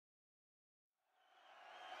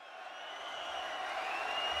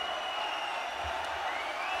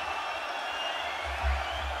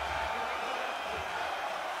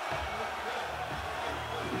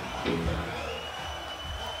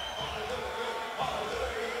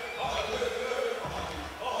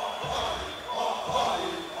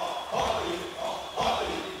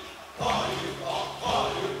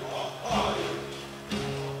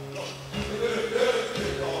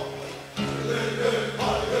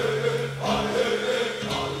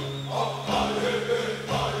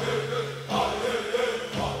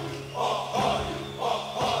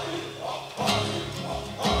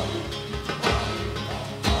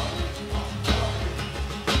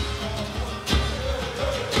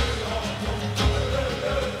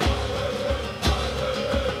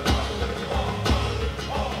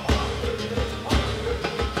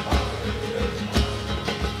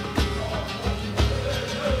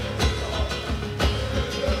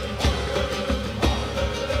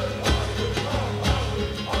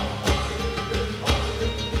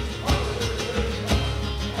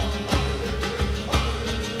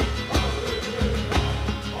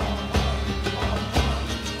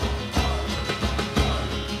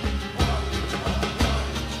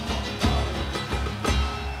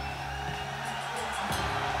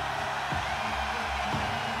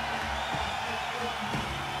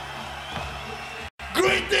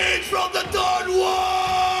the third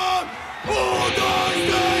one. Who does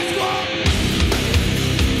this one?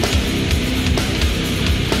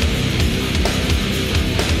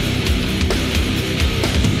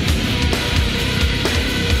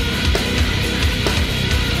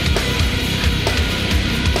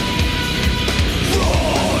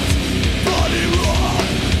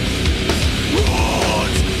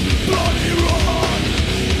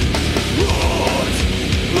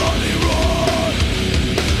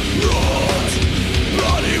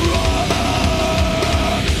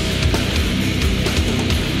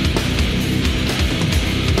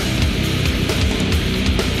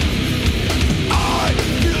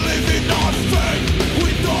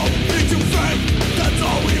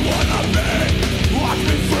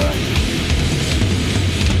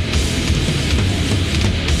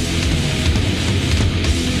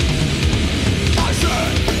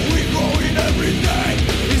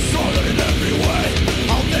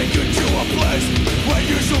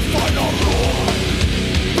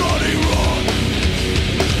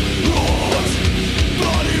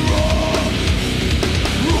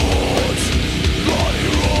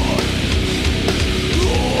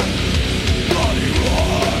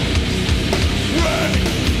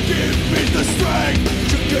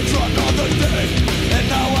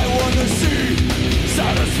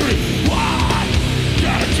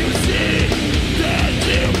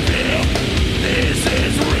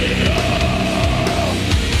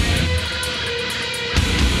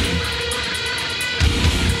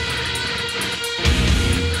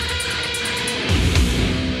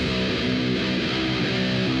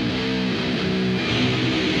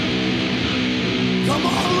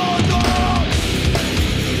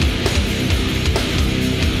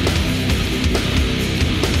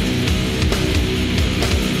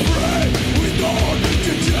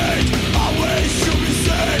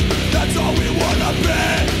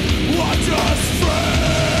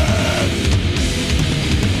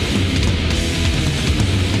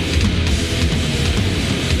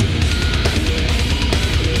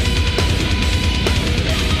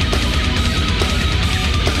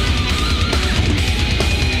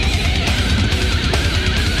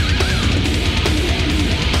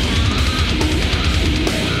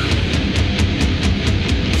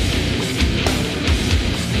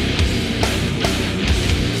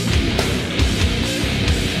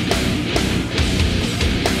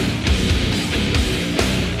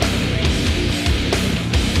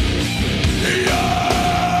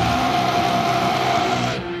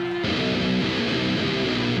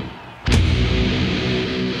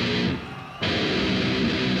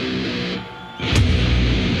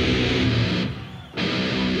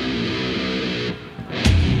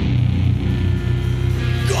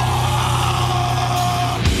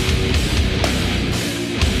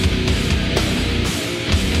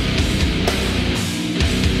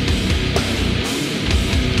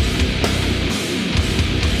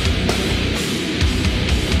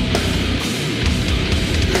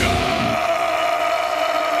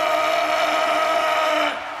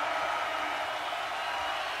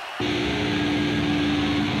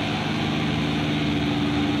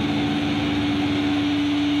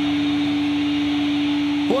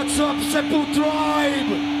 What's up, Sepul Tribe?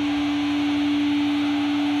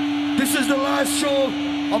 This is the last show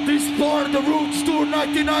of this part of the Roots Tour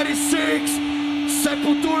 1996.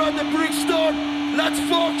 Sepultura at the Brixton. Let's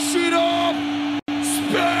fuck shit up.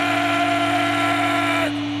 Spin!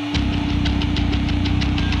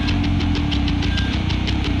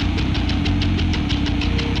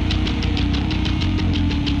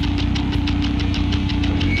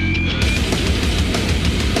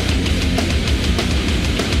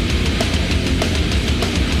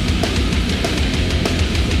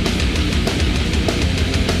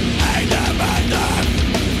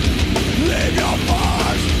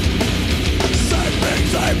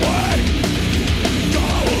 Same way,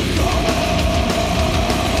 go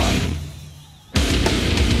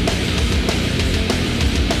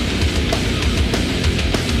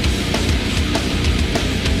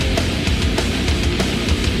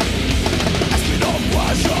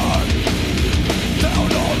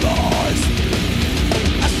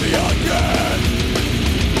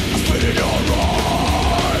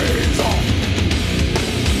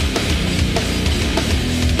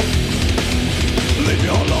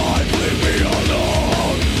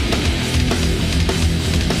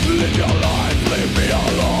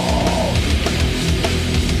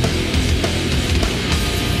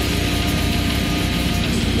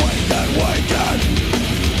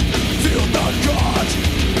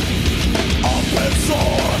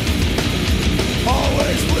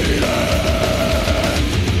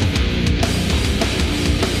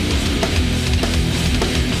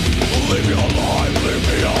Leave me alive, leave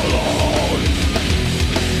me alone.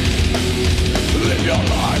 Live your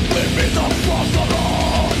life, leave me the fuck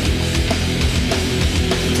alone.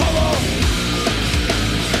 Come on.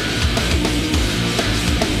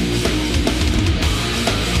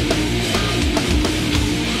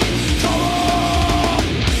 Come on.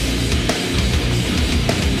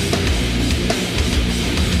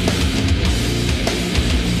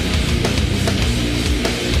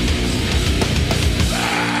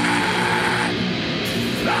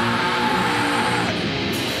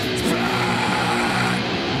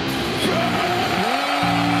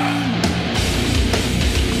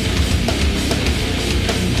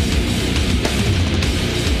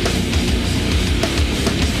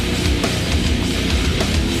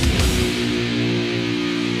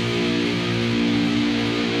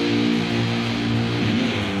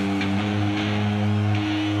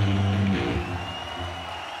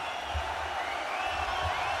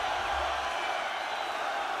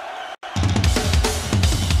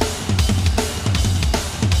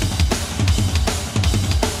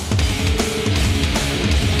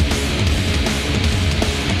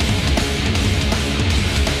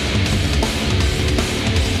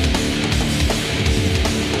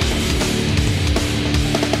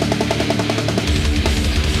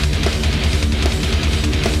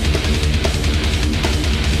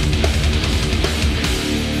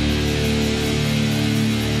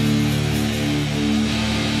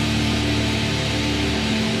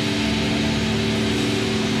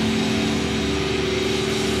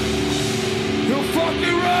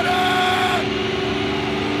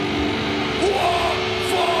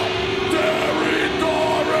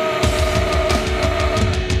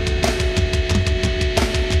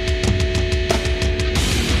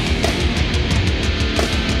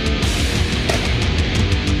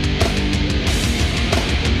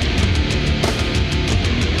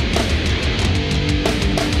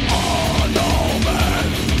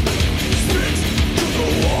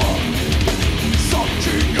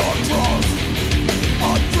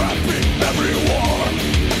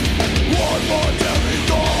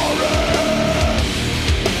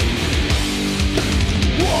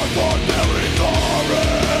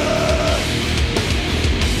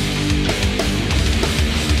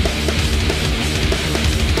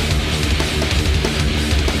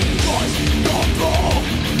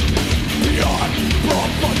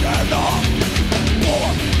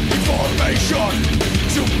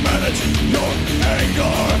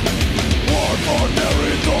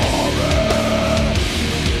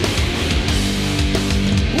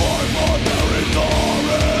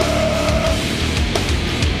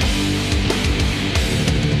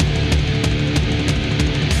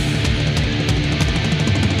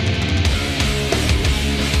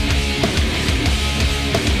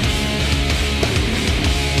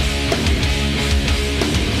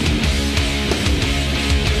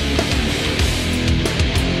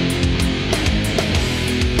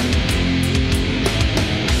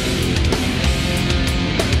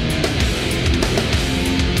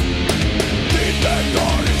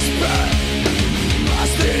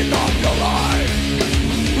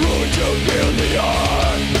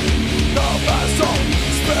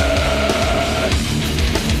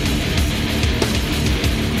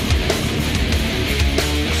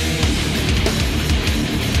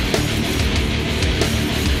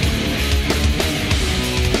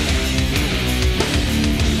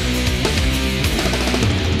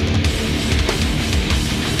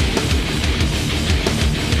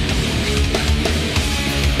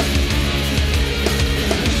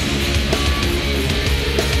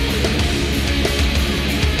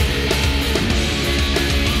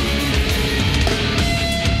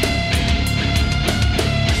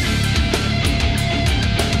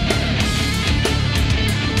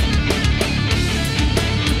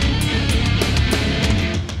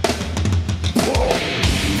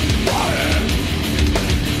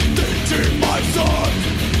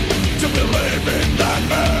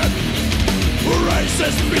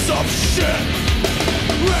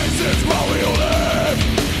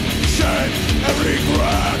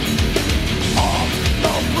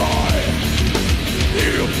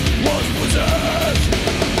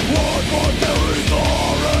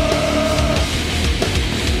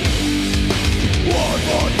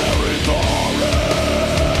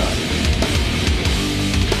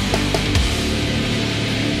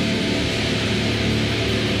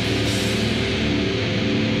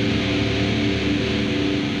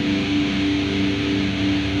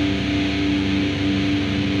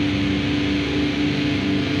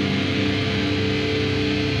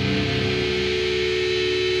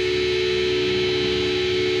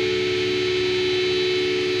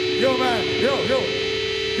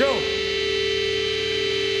 Yo.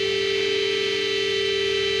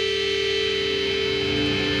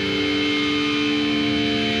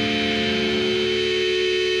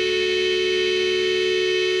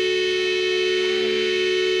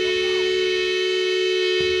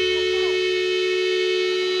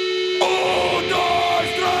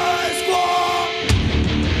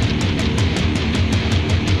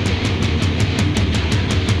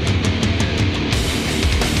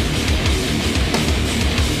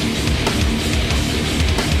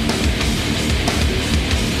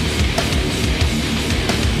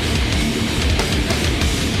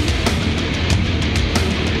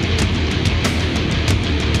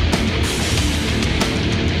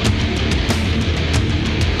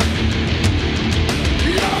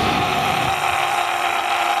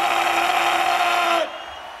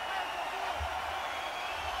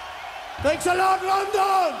 Thanks a lot,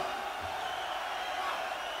 London!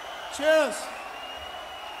 Cheers!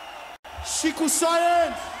 Chico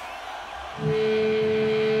Science!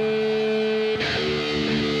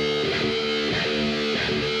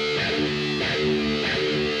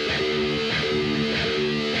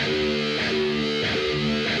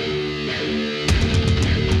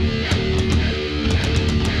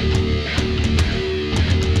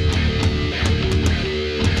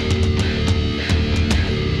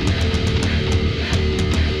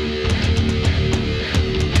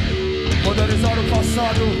 Modernizar o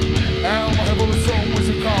passado é uma revolução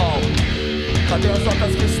musical. Cadê as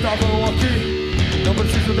notas que estavam aqui? Não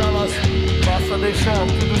preciso delas, basta deixar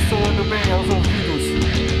tudo soando bem aos ouvidos.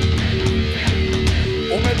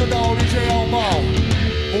 O medo dá origem ao mal.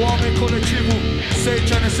 O homem coletivo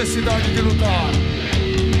sente a necessidade de lutar.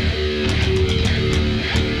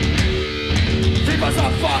 Viva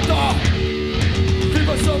Zafata!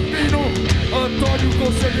 Viva Sambino, Antônio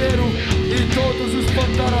Conselheiro e todos os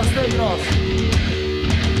Panteras Negras.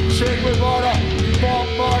 Che Guevara e Bob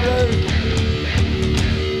Marley.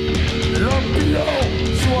 Lampião,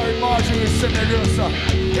 sua imagem e semelhança.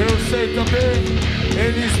 Eu sei também,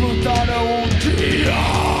 eles lutaram um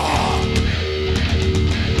dia.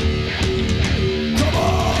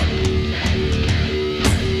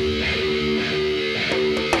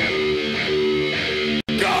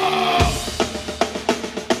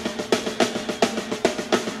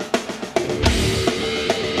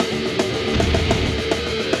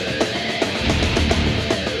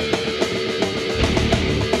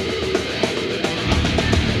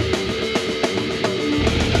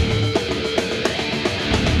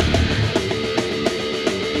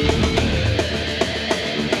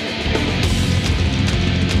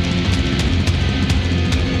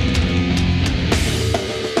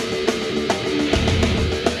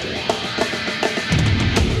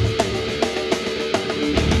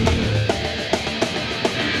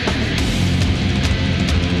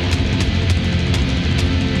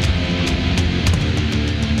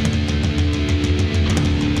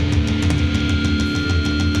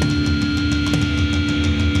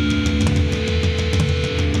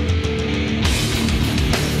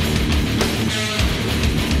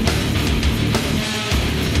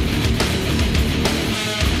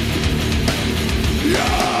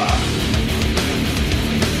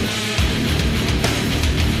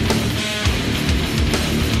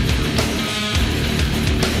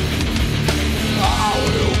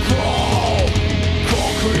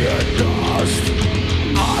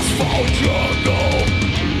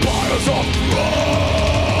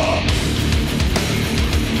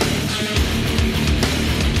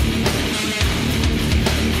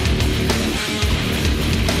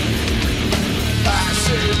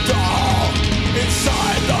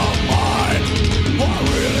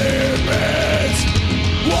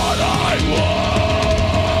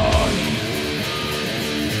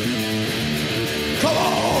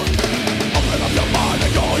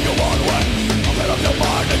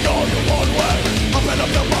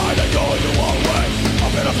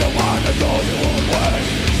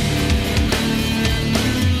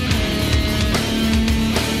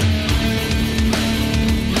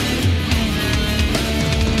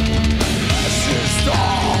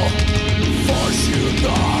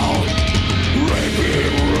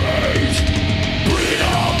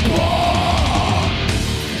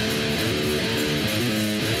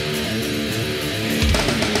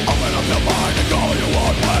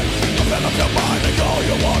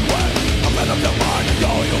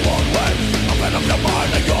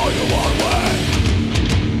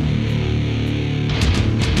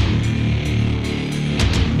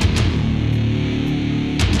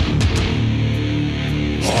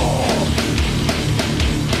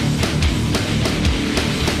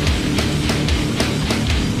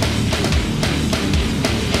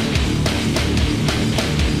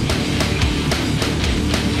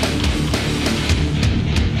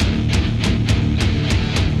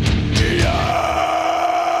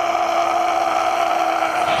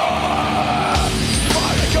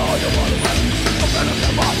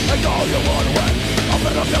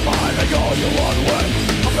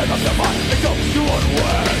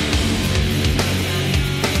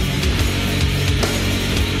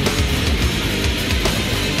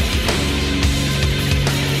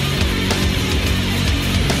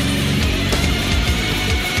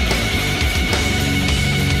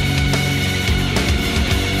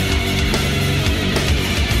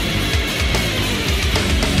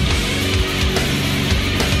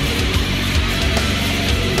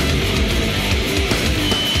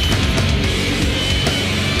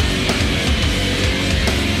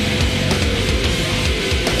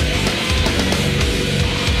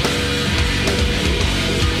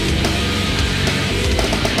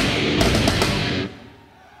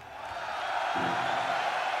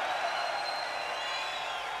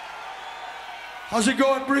 How's it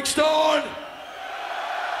going, Brickstone?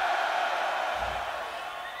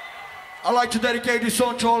 I'd like to dedicate this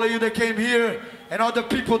song to all of you that came here and all the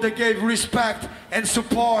people that gave respect and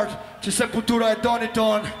support to Sepultura at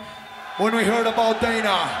Donington when we heard about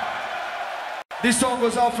Dana. This song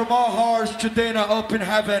goes out from our hearts to Dana up in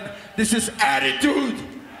heaven. This is Attitude.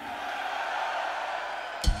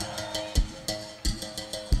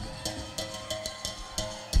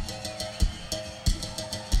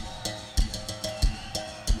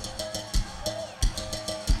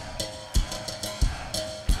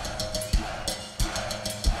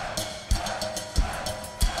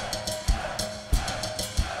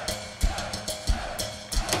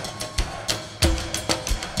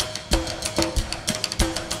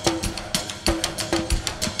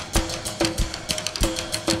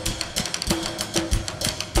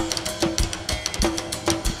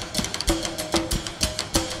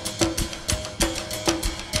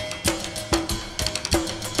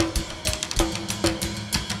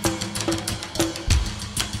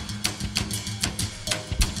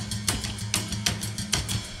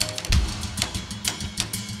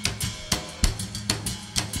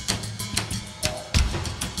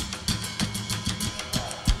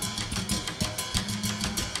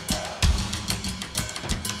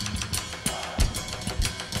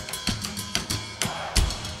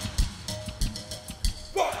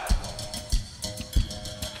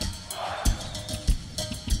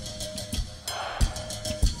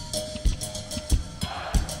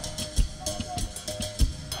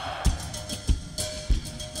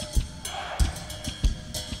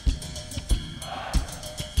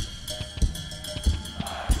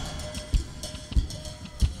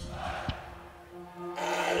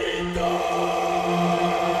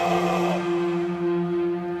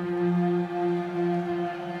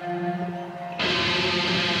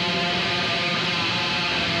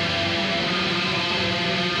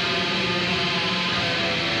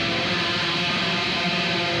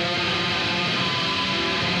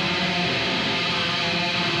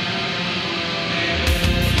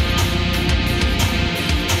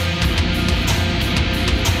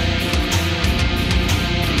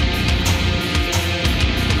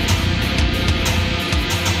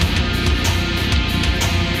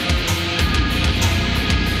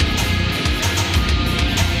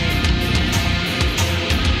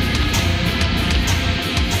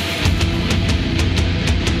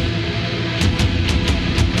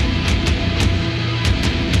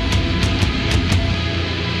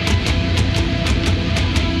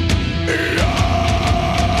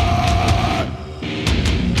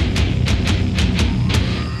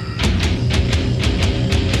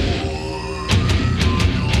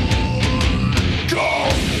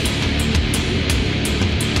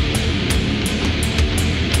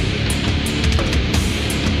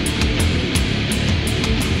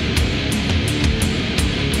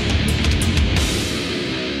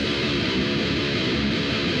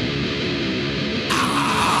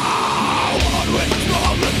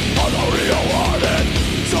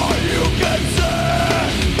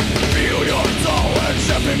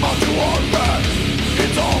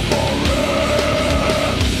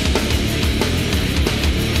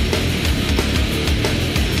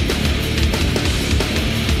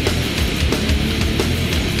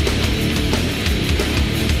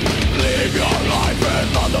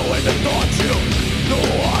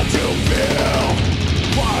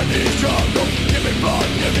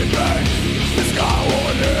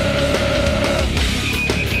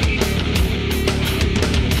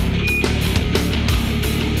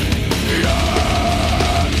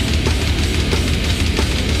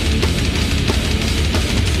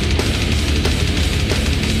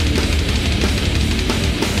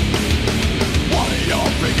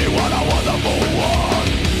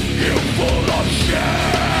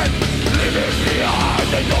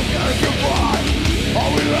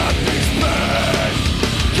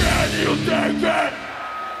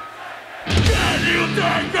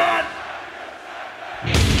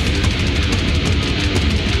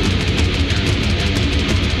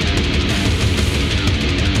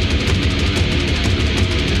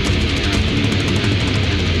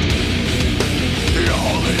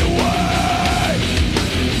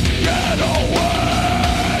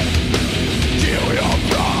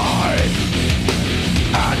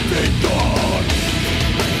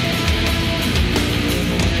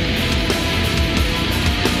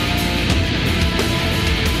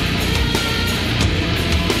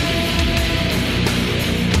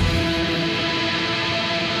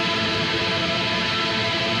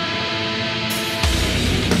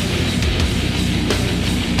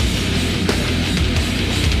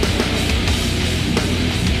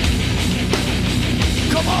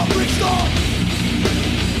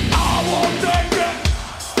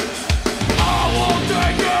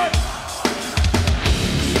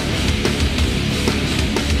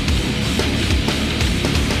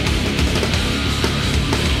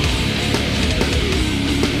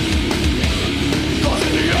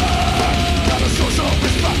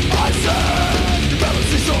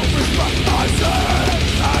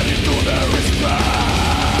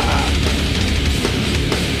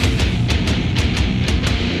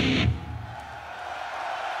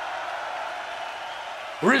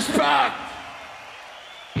 respect.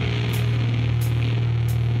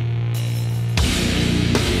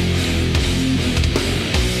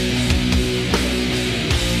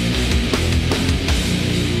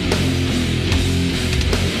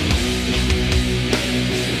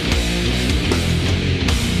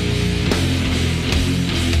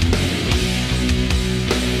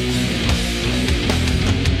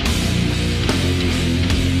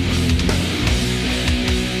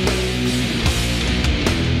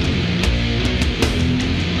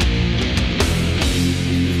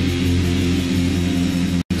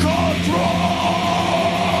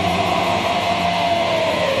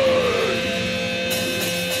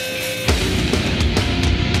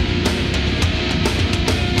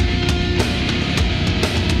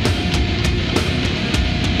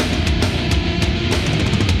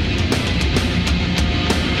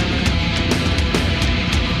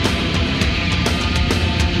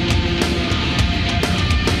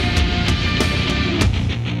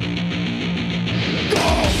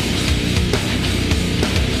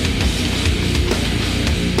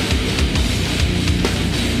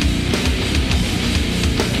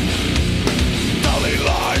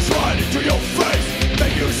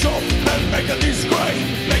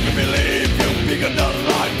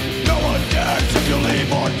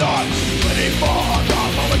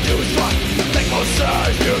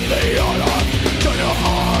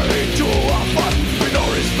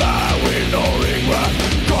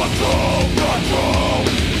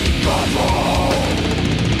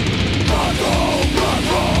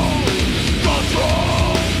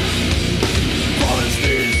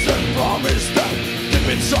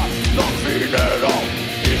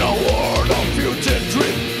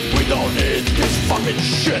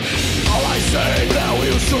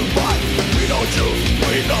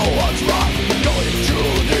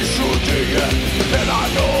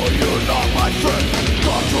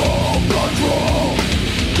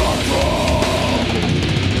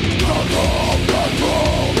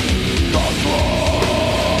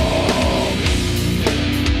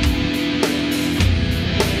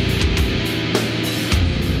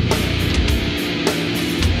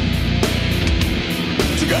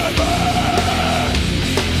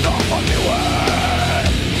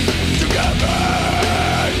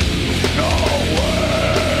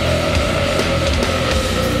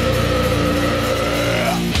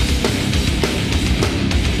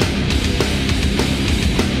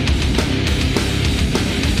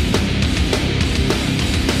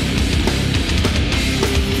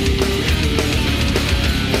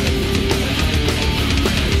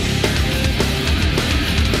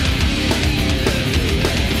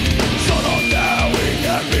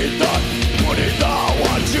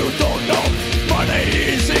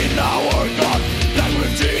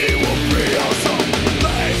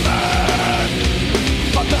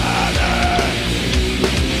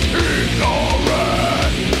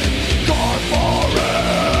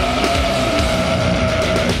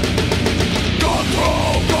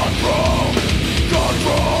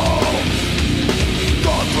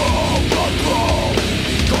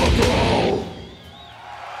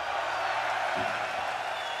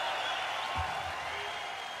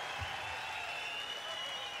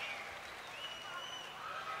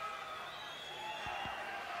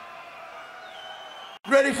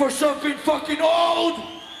 Ready for something fucking old?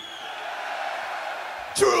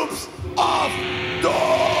 Troops of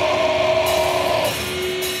Doom!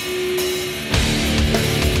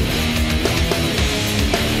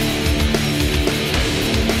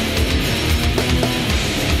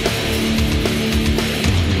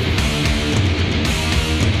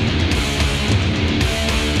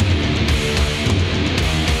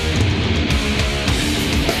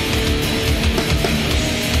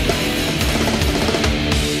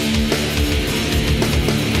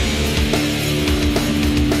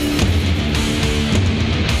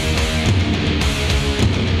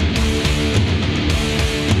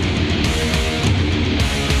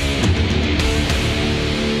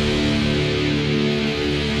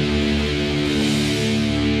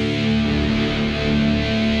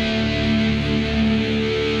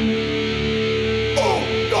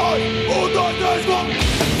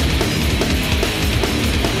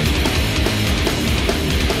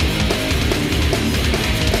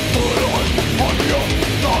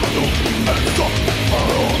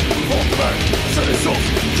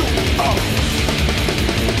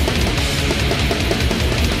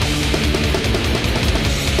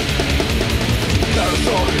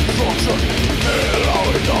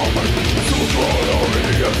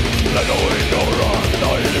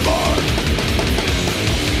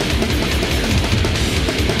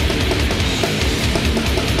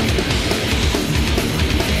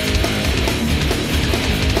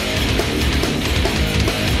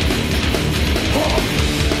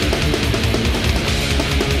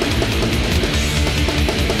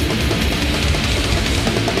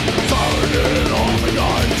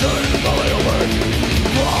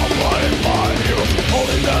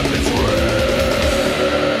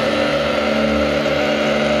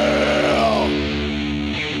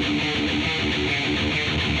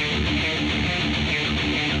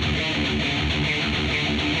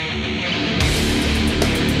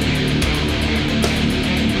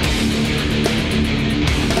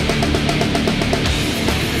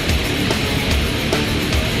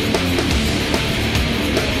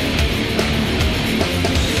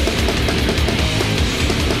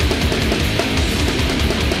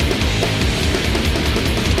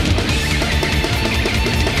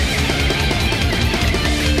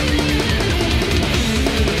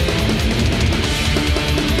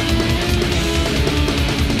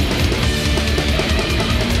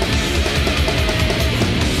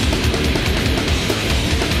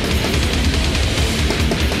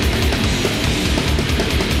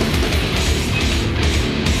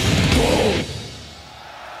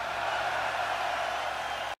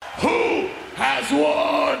 as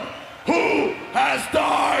one who has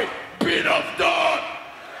died, been of done,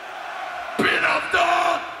 been of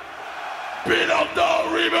done, been of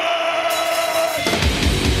done, remain.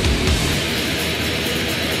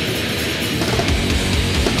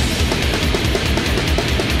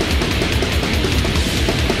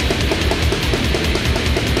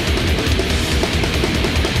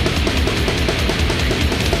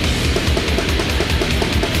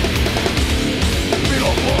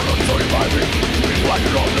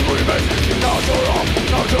 Reflected on the agreement. Now you're off,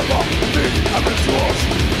 now you're off. This happens to us.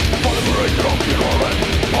 For the liberation of the Norman.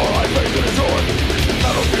 All I face in the sword.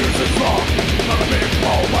 None of fears is wrong. None of me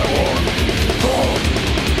all my war. Home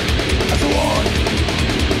as one.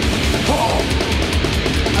 Home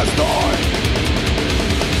as died.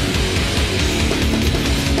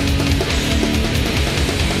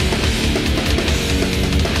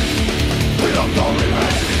 Without no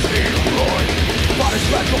revenge, it's Roy.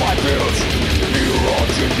 Punishment for my fears.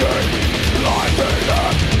 Life and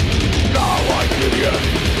death. Now I give you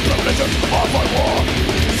the mission of my war.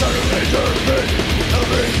 Centimeter big,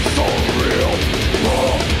 living so real.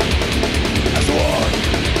 Wrong as one.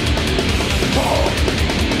 Wrong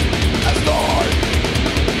as died.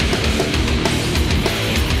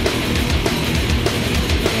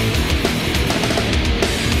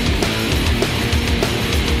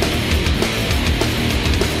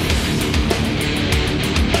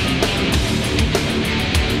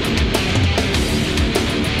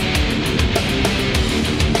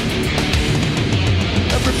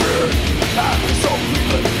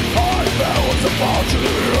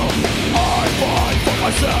 I fight for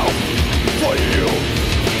myself, for you,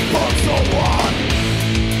 for someone.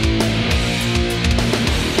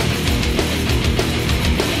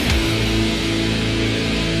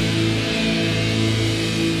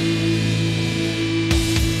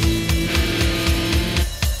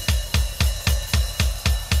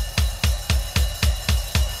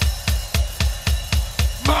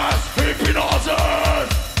 Mass hypnosis!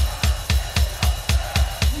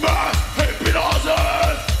 Mass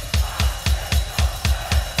hypnosis!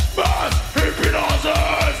 Mass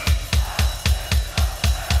hypnosis!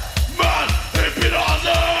 Mass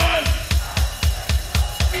hypnosis!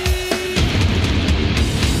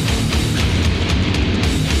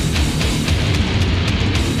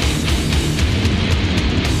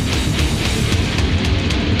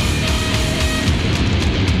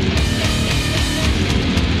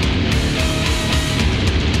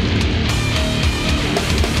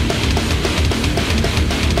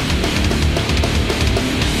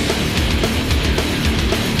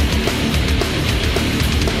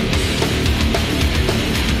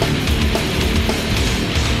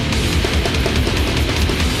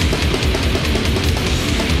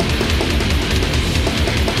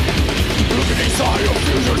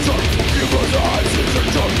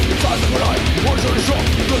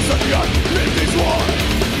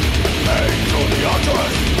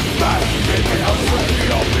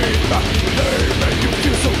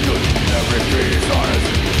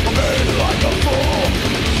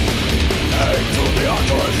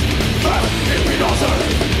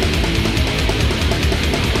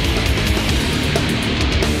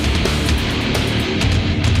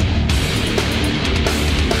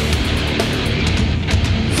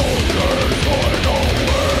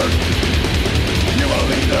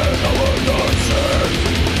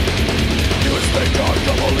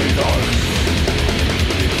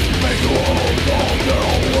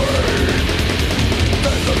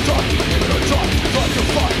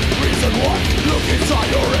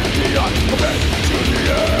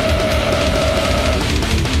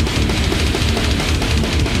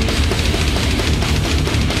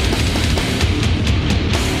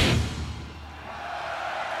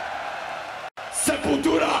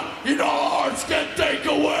 Sepultura in our hearts can take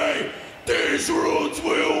away. These roots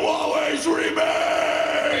will always remain.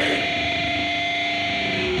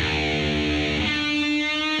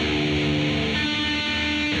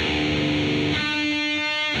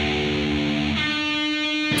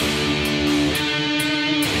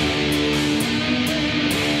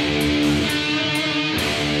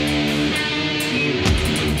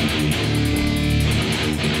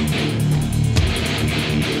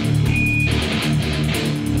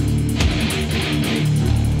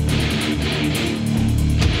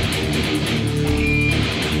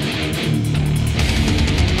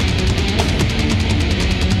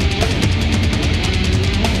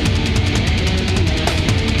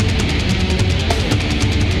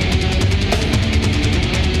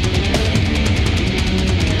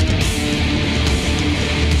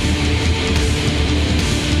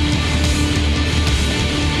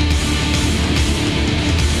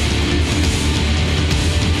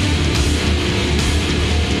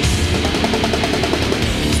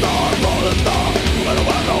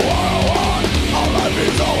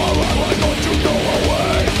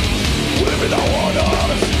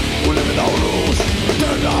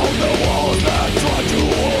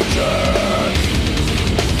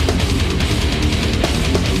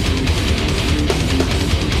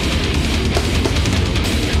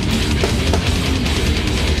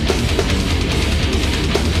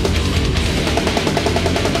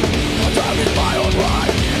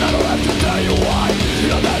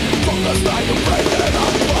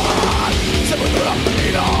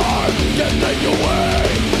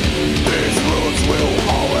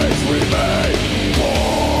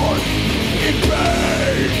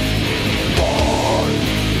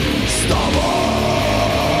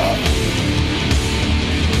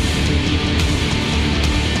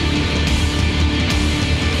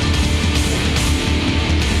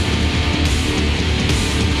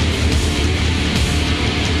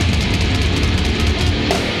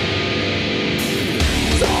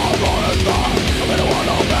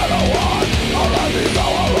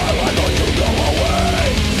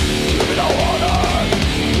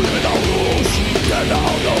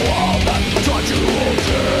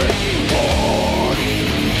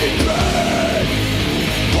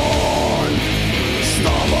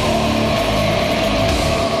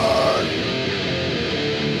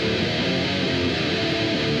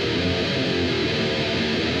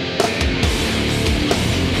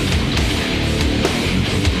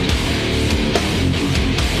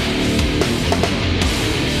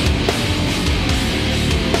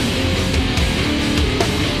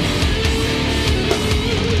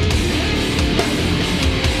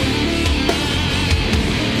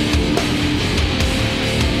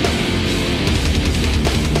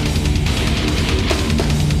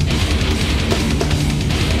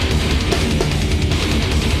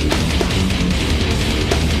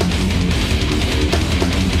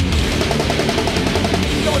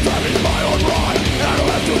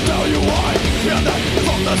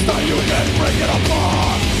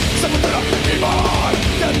 demon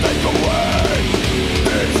can take away.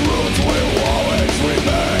 These roots will always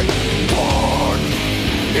remain. Born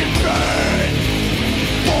in pain,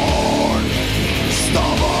 born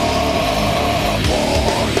stubborn,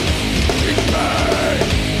 born in pain,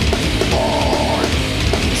 born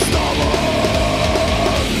stubborn.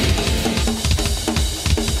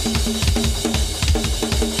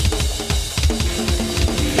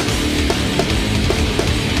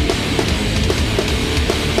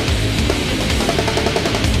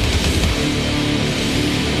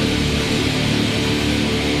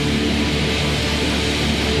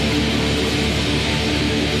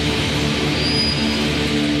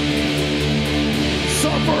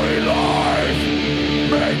 Suffering life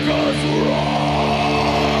make us rise.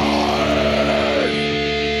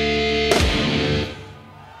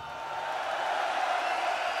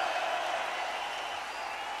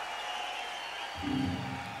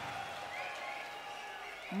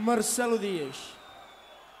 Marcelo Dias.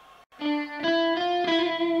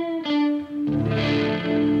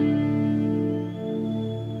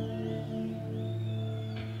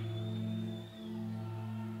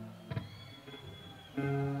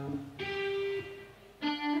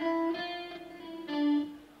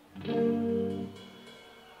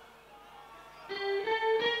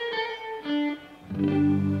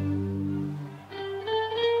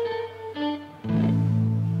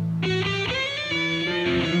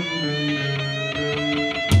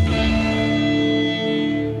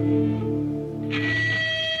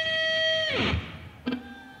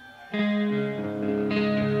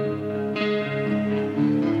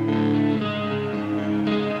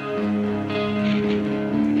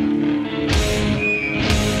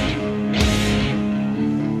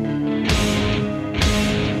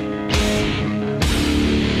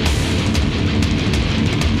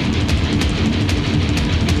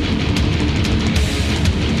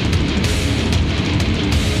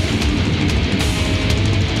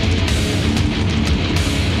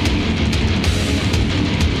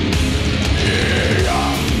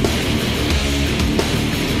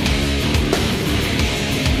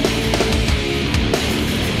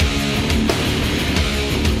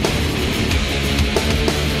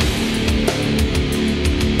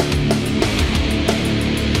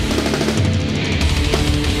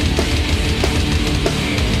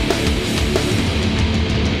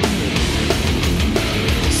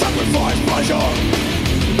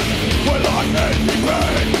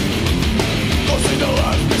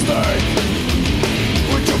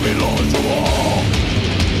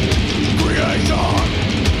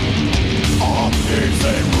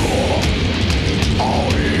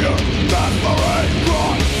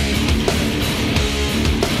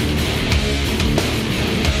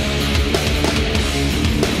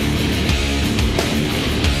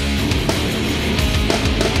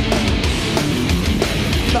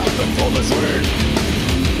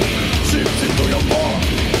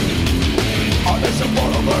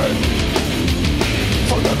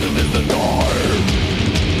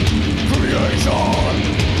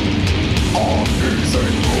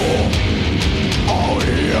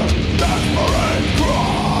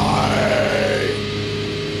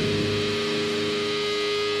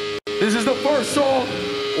 This is the first song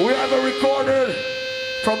we ever recorded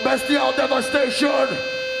from Bestial Devastation,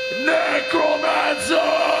 Necromancer!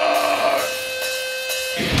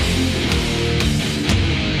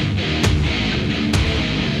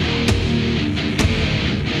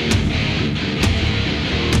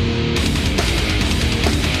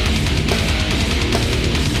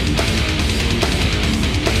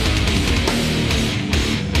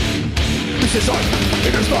 This is art,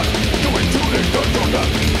 it is not doing to the gunpowder,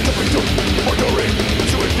 jumping to ordering,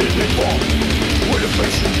 to it did it fall. With a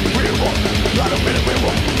face, we wrong, lot of men we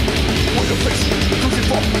wrong. With a face, losing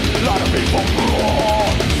fall, lot of people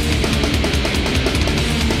wrong.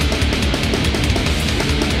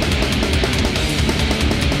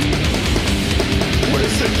 With a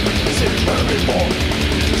sin, better be born.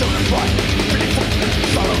 Telling right, pretty fuck,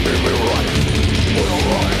 lot of men we right. We're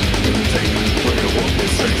alright, in the take, we're gonna walk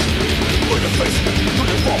this street. With a face, to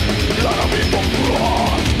the fall, lot of people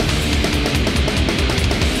wrong.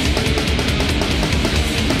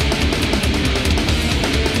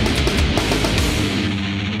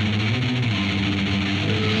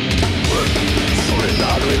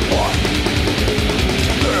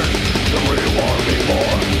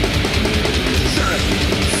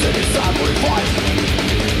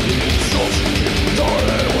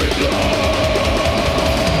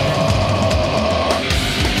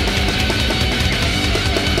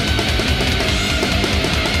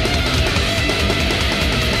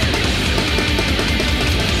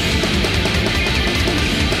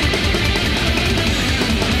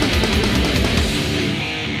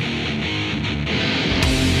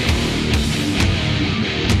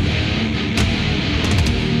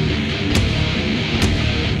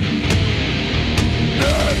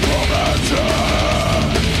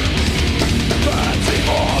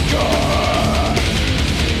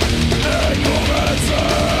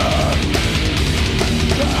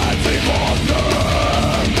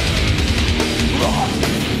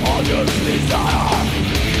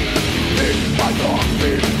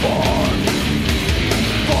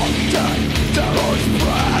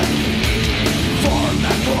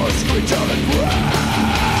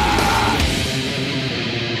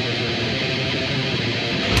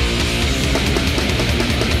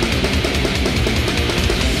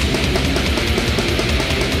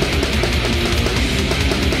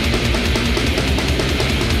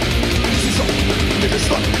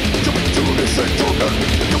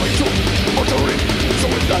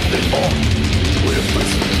 With a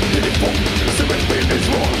face in the fog, everything is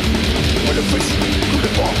wrong. With a face in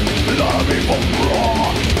the fog, love me for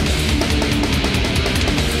wrong.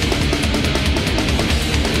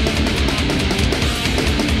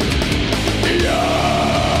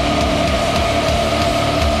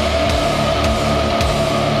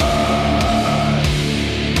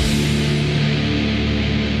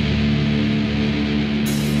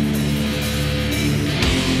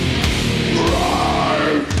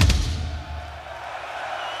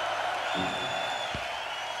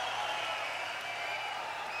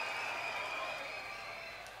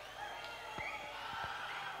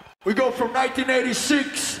 We go from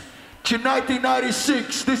 1986 to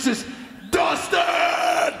 1996. This is Dustin!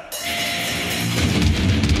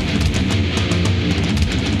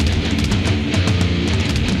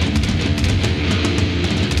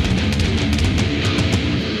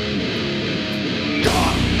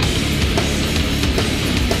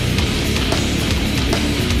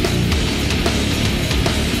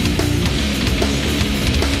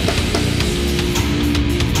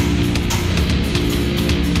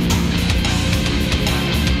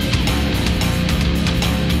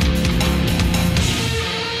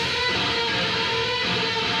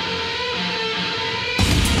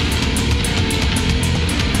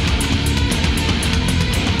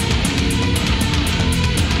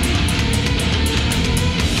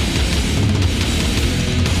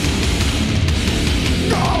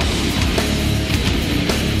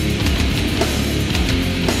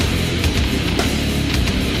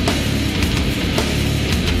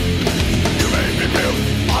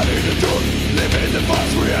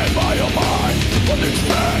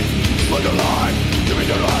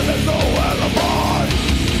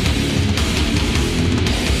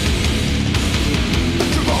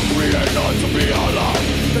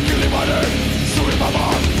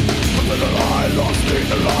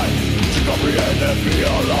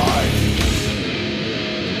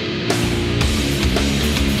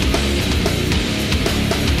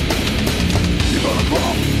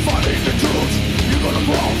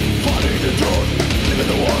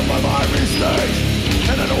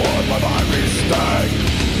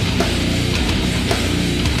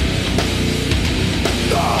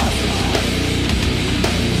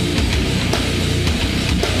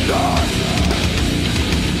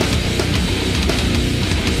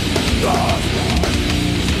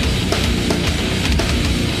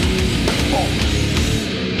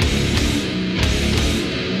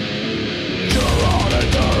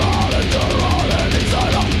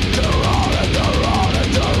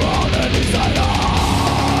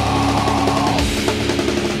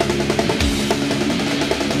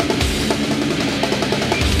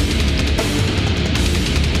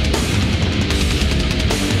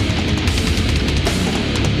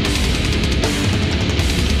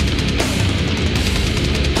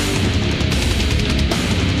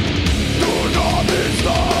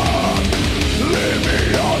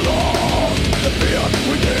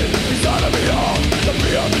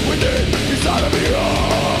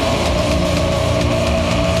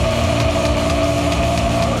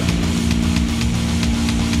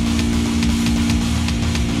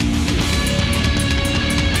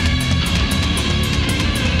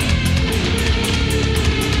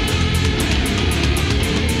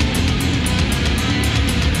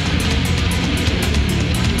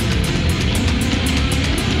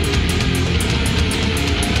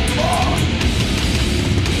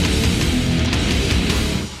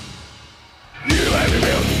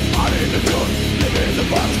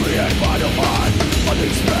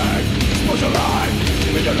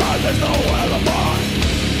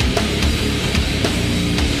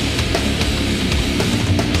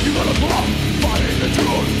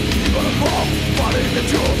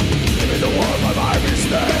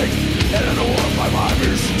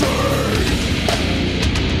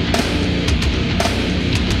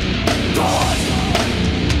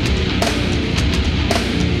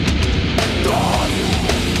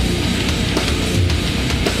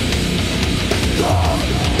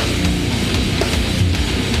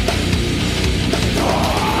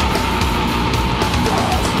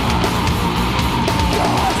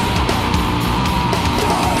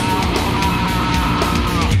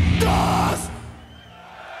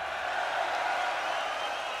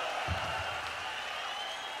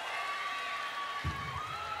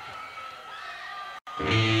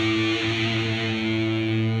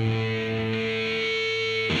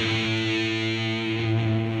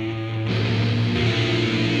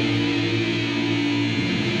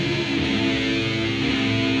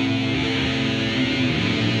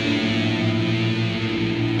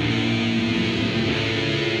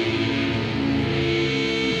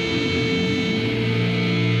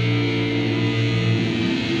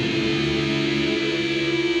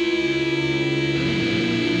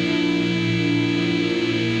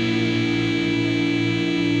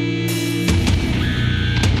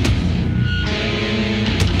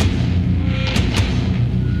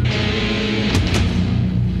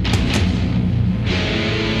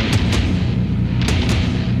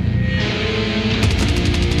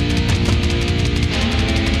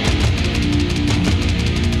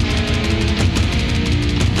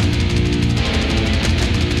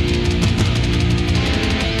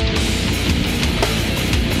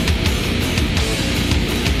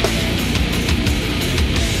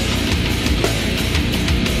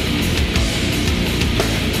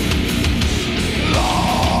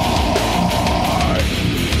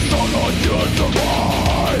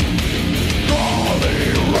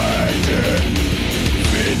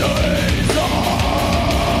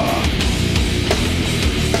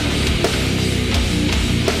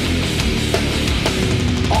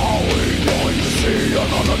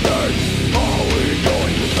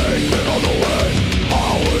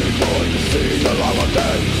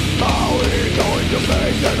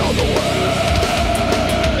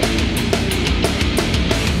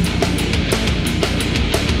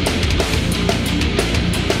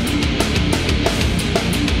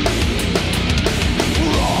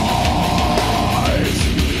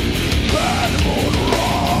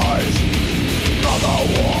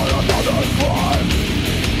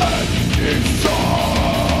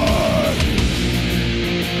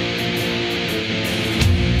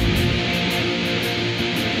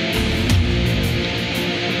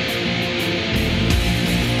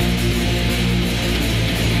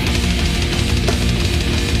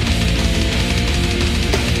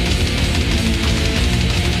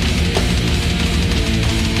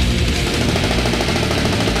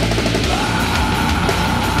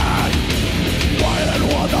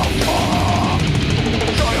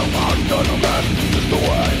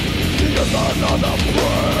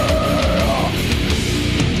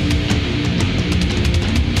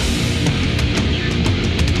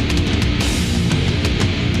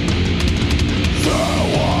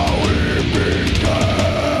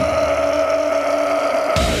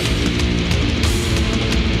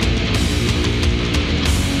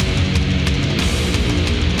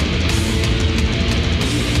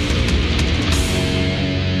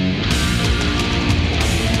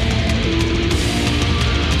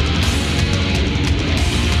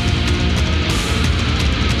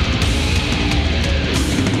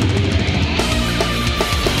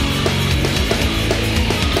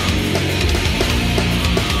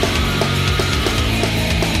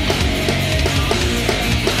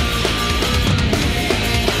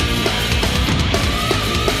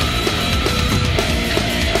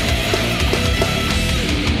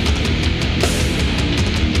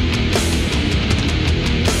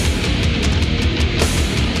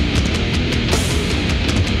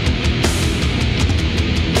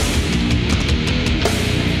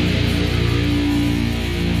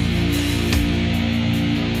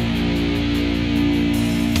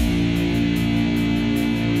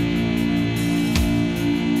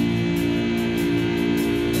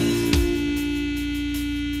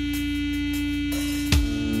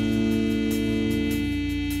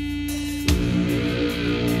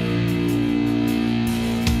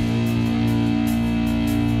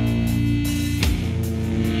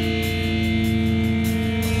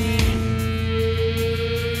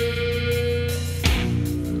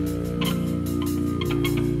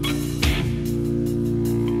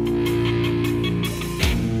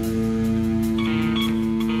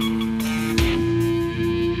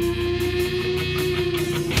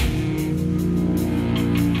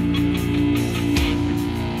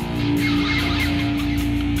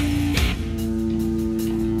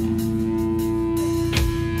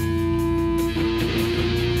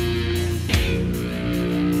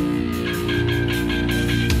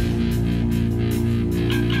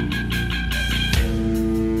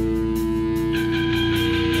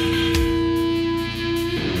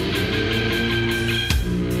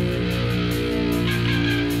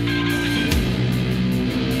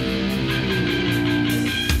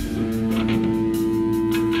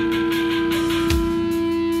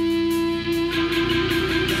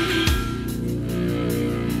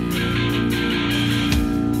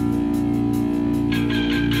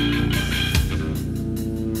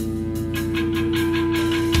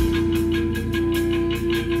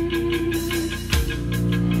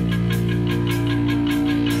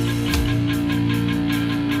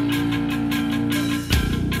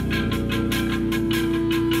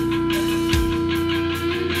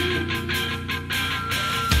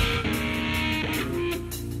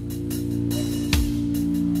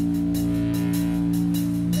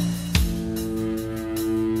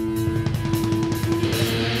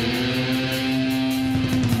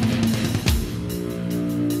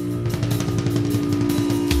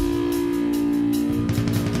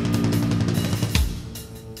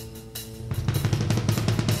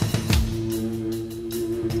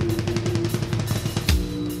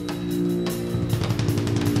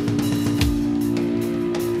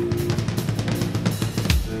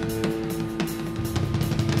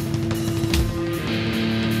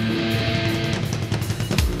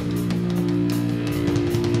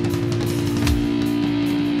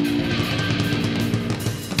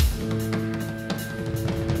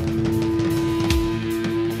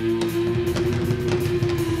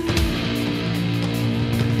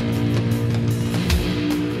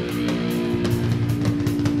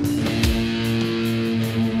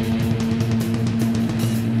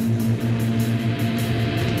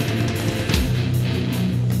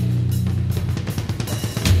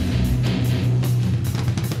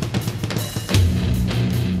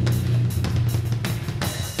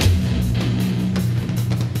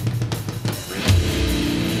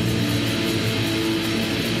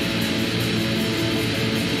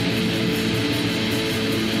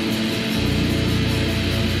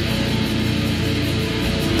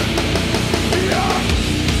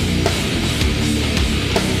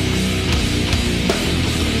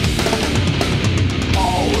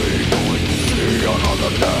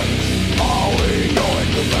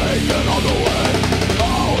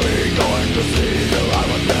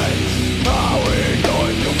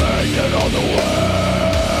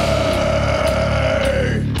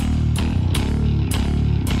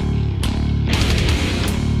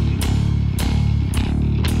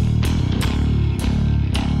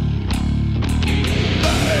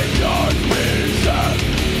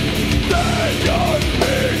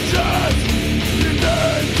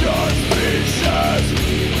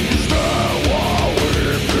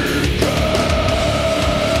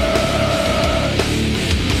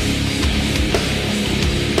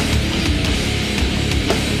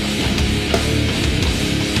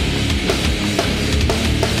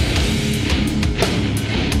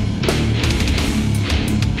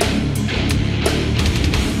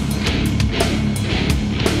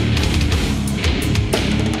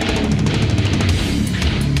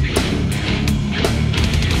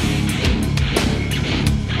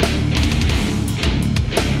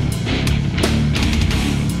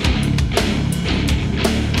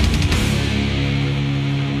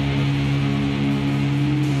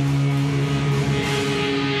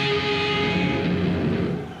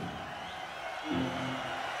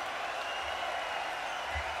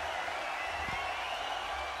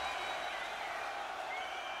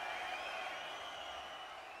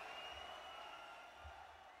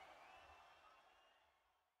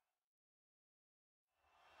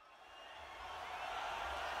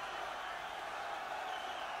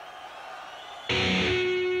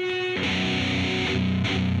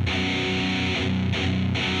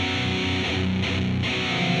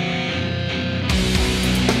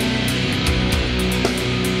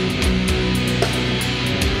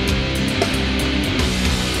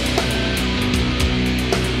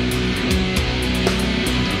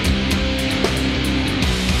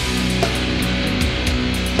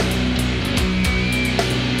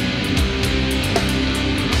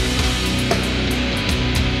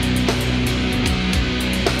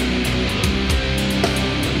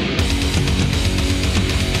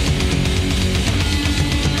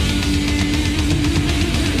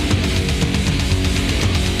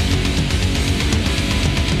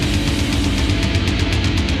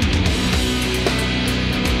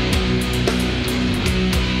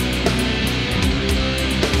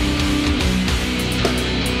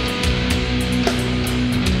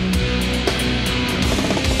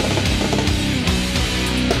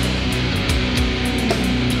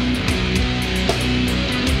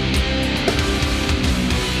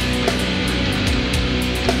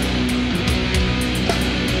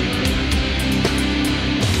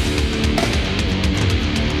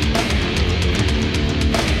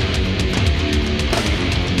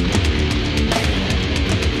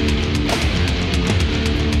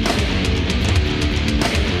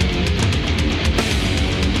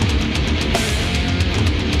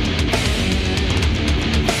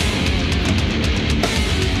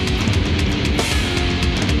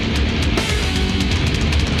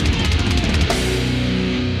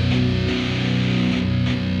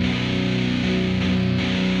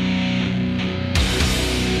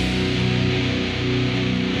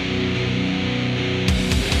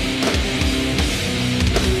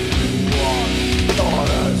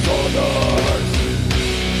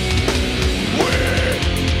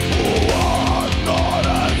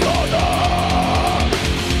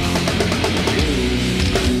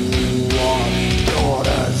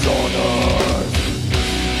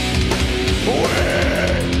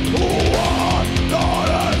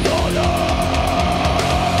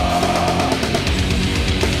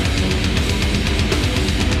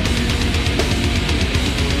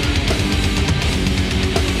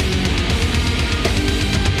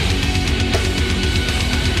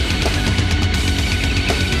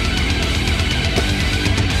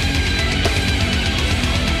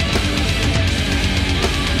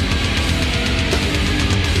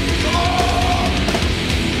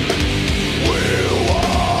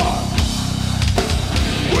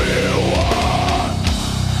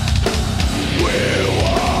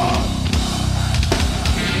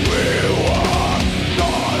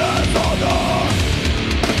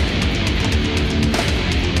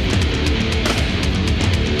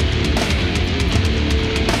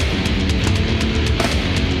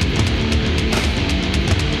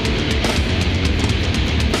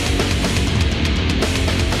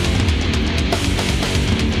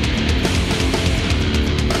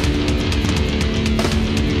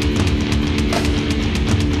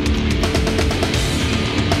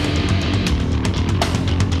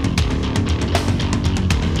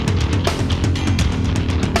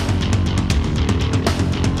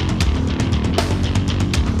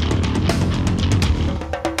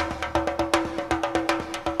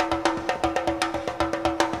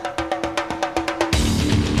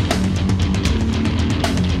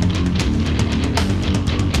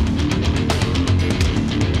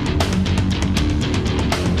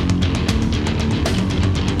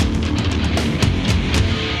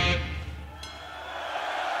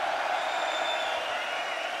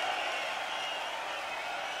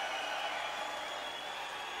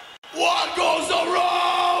 What goes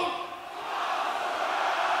around?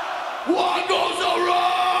 What goes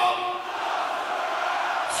around?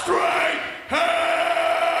 Straight hey!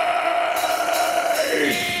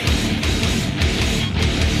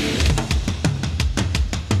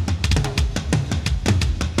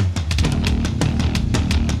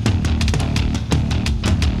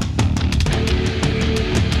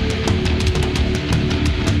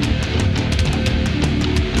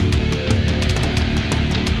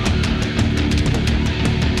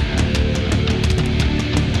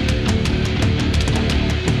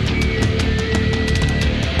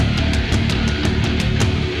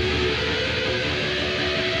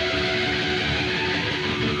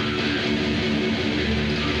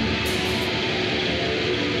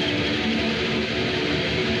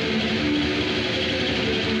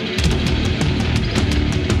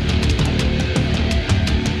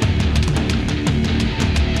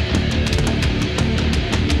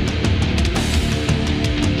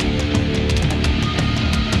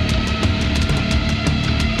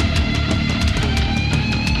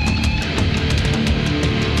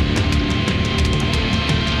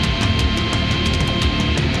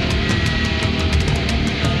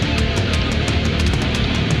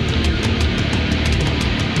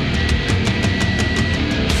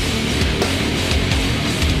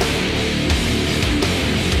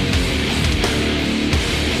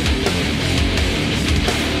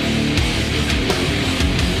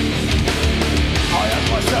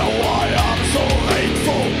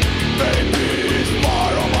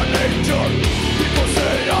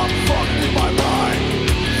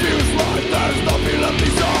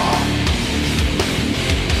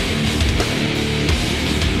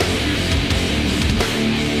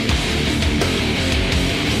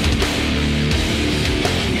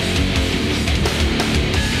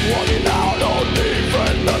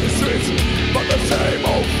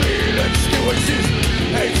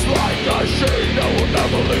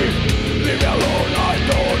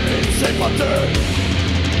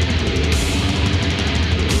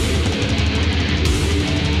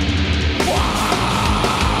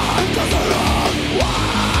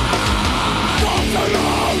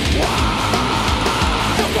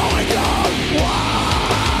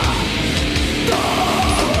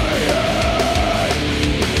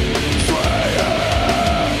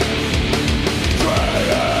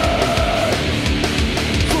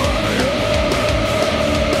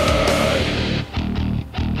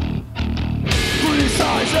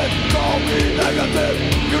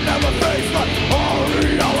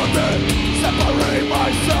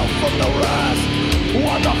 myself from the rest.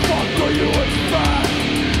 What the fuck do you expect?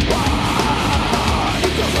 Why?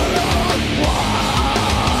 Because I am. Why?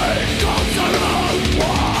 Because I am.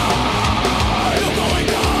 Why? You're going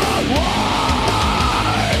down. Why?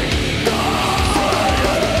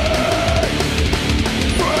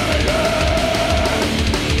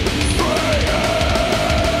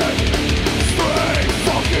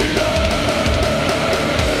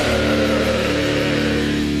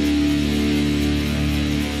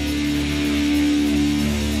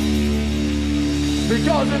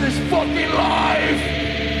 Because in this fucking life,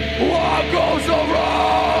 what goes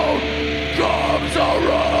around comes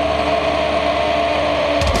around.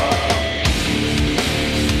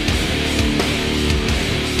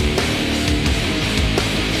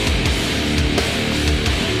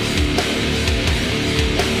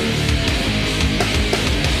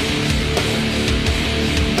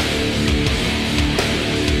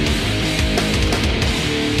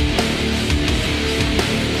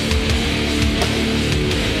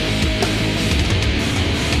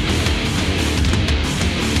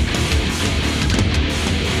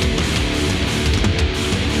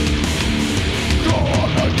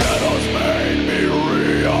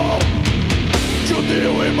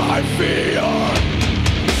 Deal with my fear.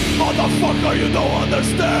 Motherfucker, you don't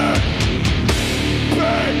understand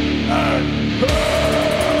pain and hurt.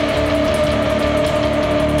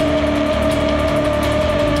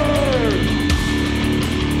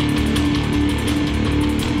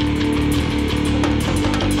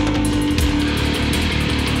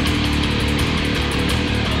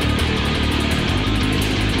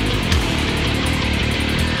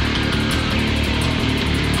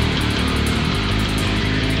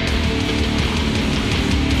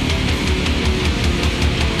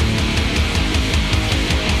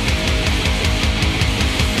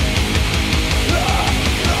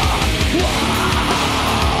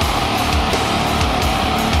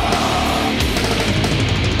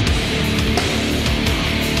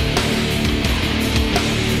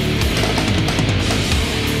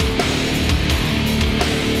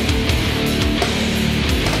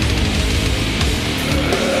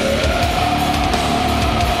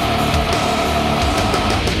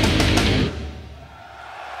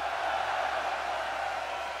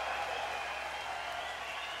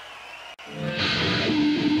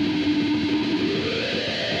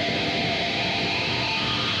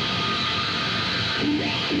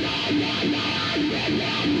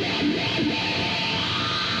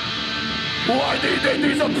 Why did they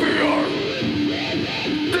disappear?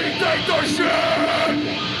 Dictatorship!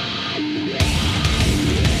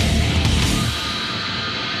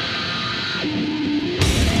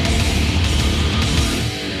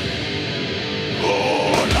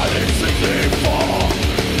 Oh, 1964,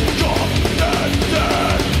 John and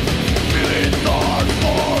dead, feeling dark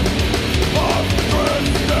for of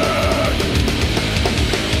president.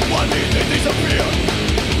 Why did they disappear?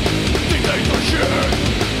 Dictatorship!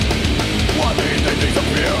 Why did they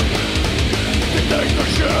disappear?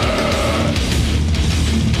 Dictatorship!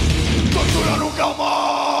 Tortura nunca más!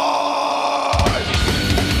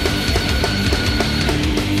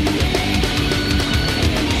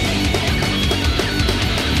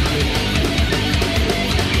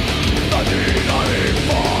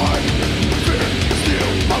 Fear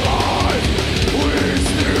still alive. We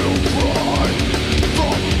still cry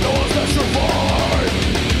from those that survive.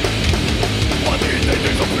 Why did they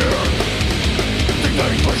disappear?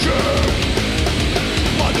 Dictatorship!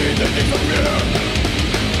 Why did they disappear?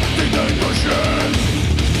 Dictatorship!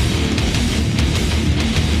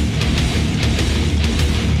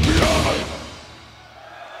 Yeah!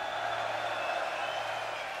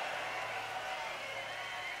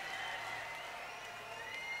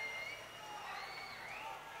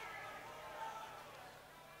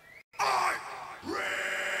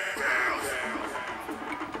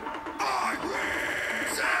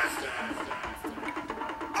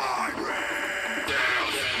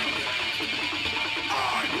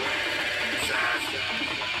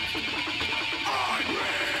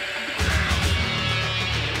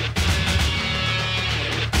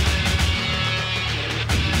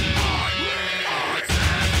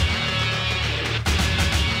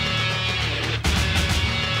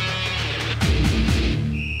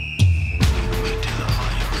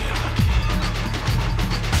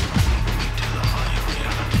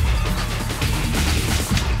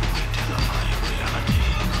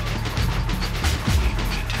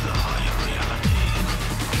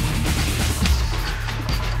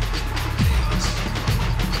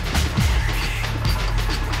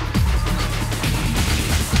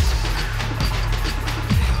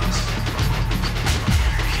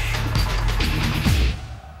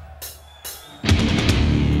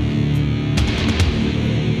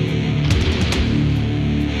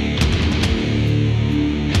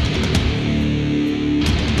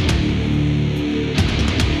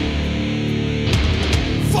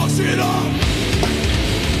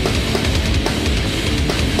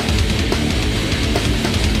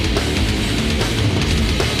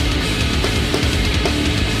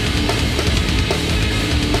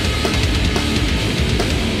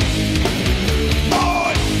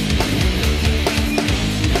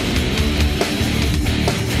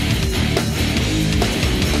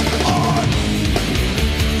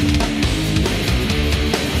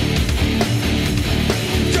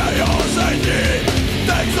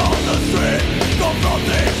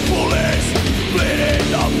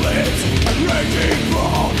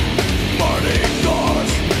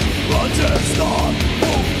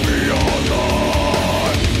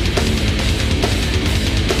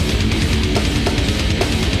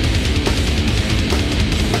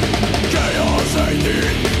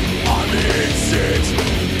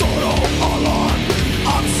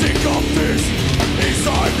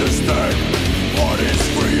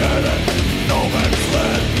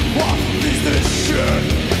 this shit?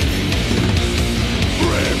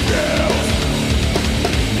 Reveals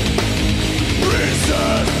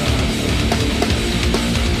reason.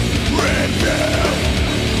 Reveal.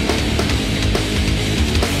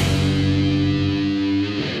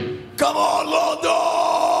 Come on, London!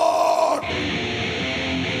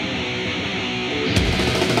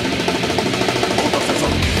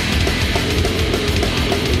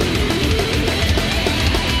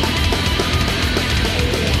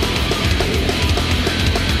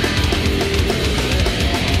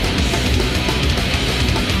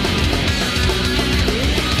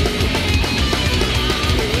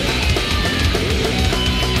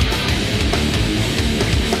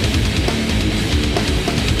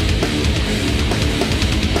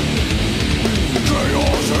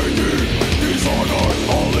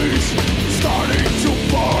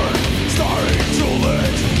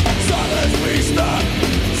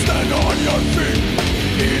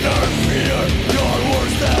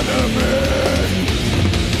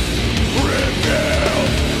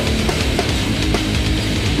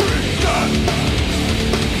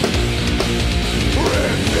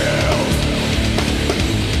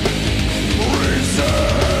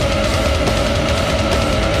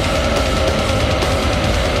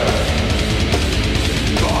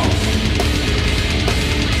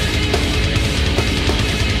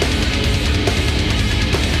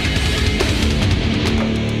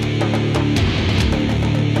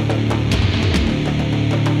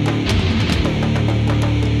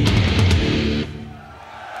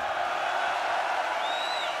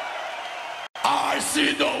 I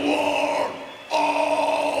see the world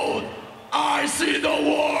old. I see the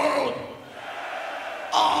world.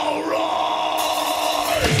 All right.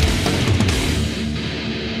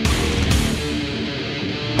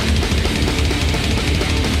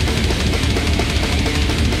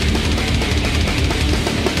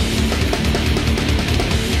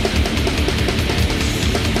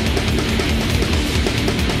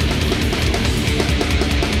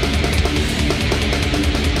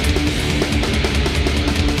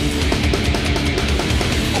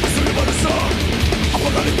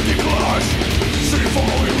 Apocalyptic clash, see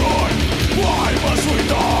following right.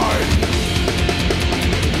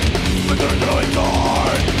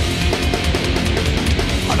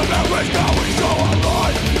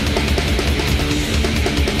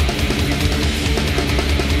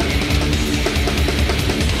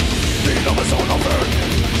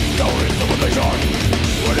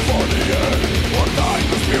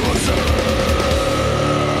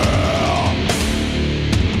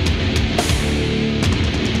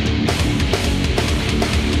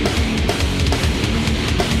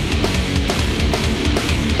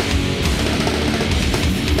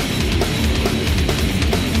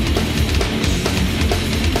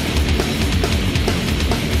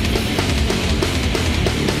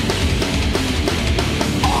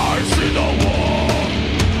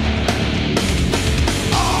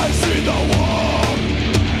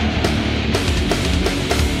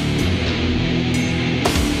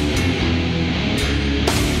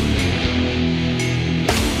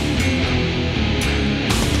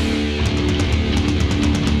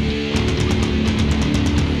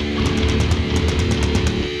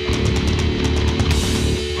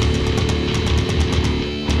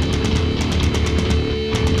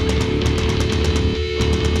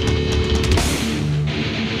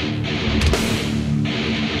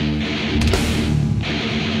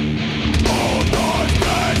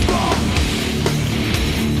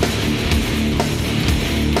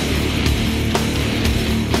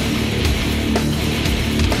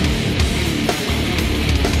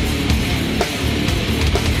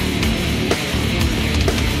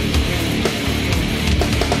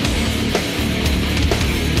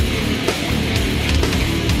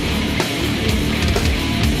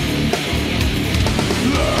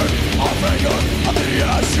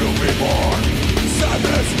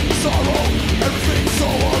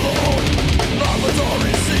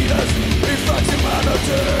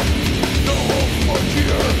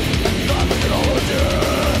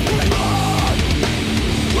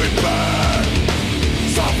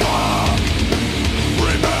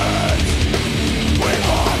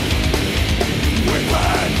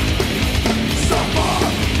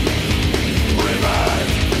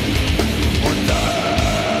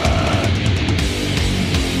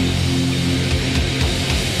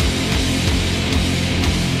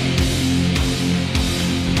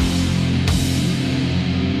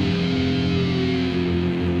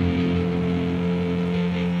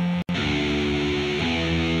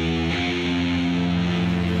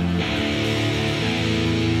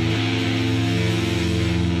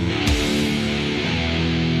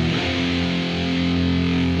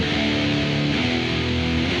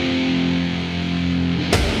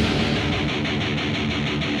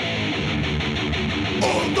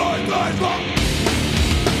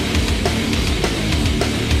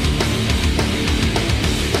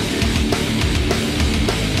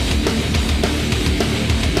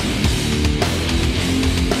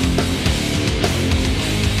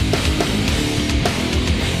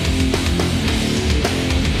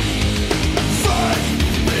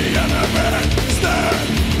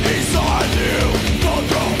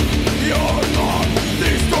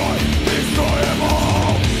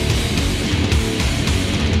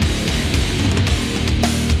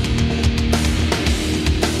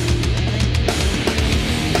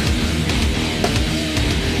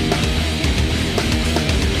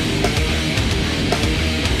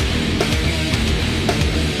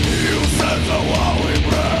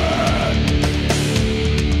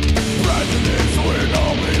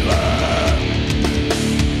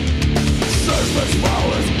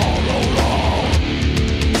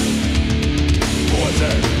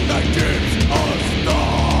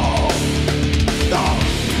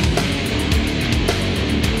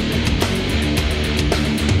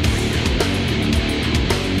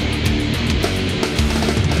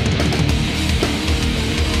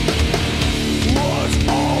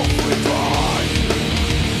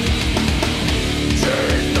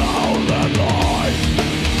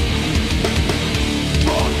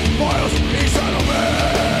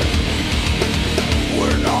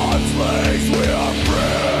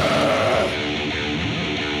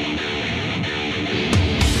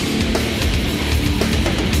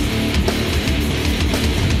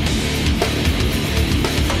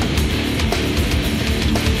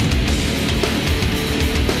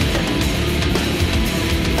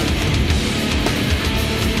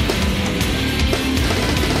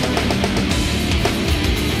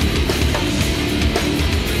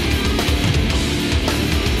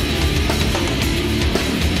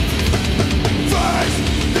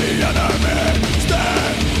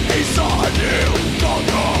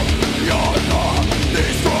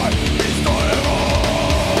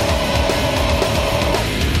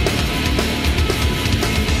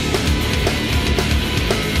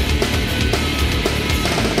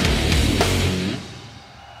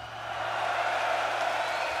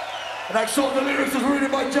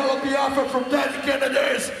 by Jello Biafra from Dead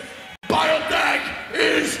Kennedys. Biotech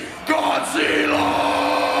is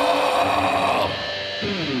Godzilla!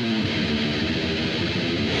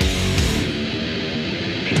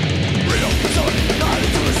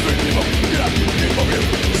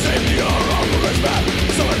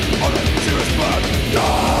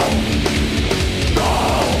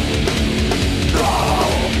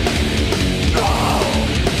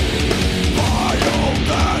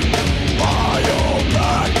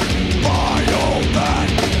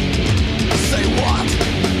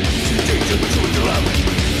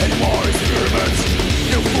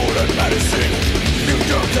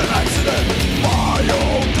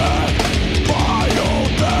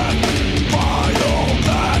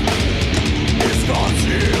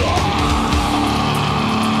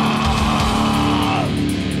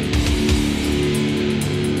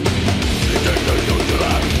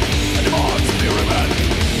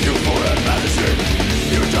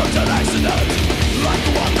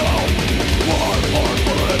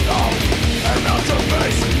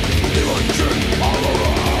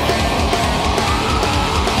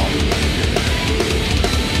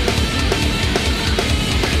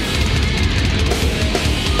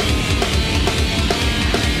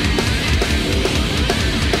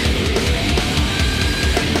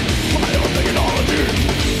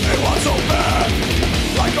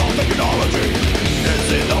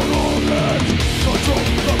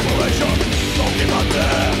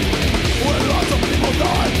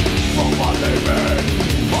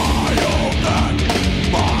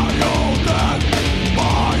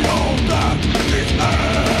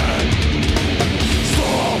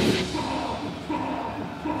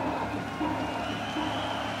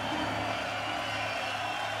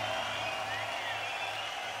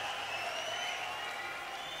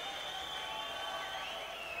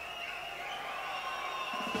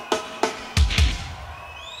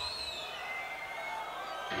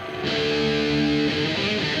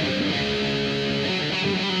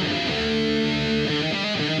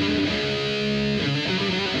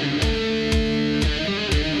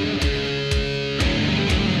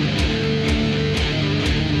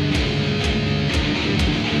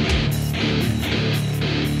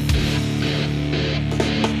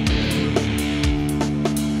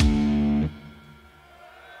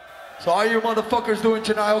 So how you motherfuckers doing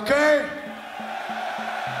tonight, okay?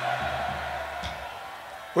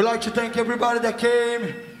 We'd like to thank everybody that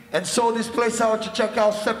came and saw this place out to check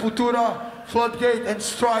out Sepultura, Floodgate, and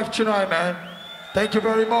Strife tonight, man. Thank you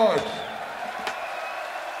very much.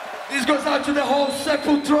 This goes out to the whole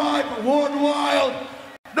Sepul tribe, worldwide.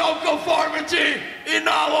 No conformity in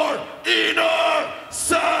our inner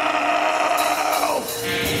self.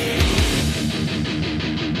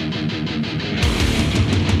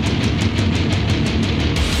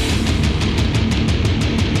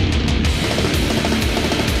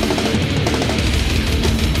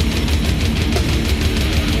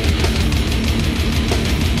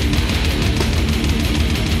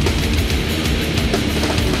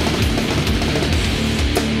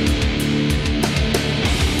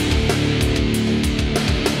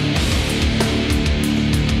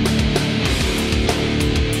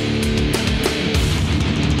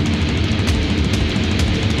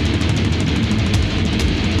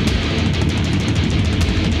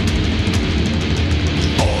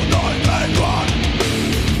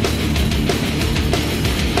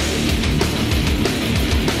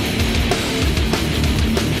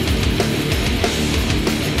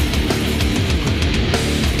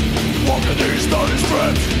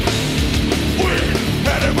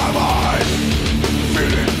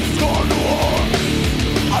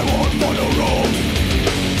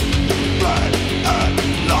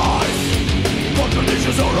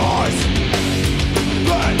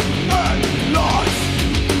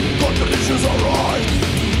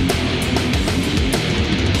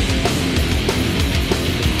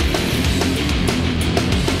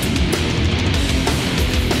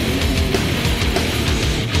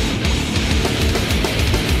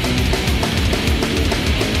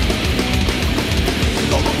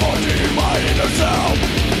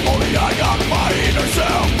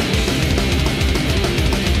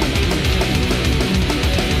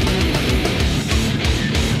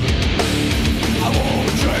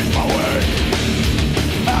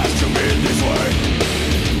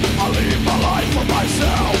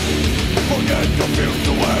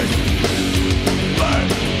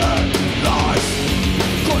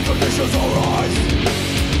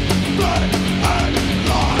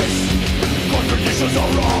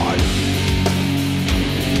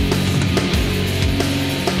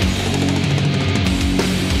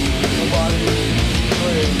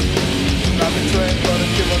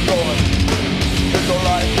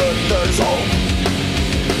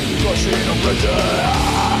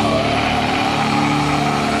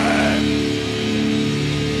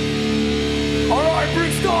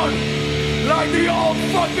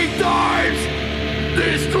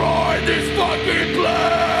 destroy this fucking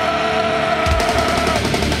place.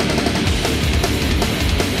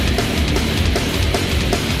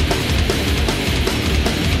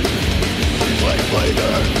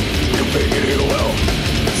 Later, you think you will.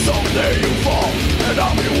 Someday you fall, and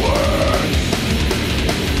I'll be worse.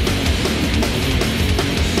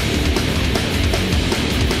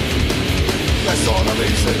 The son of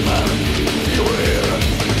easy man, you hear it.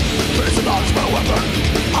 Please launch my weapon,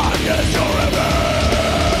 I guess you're ever.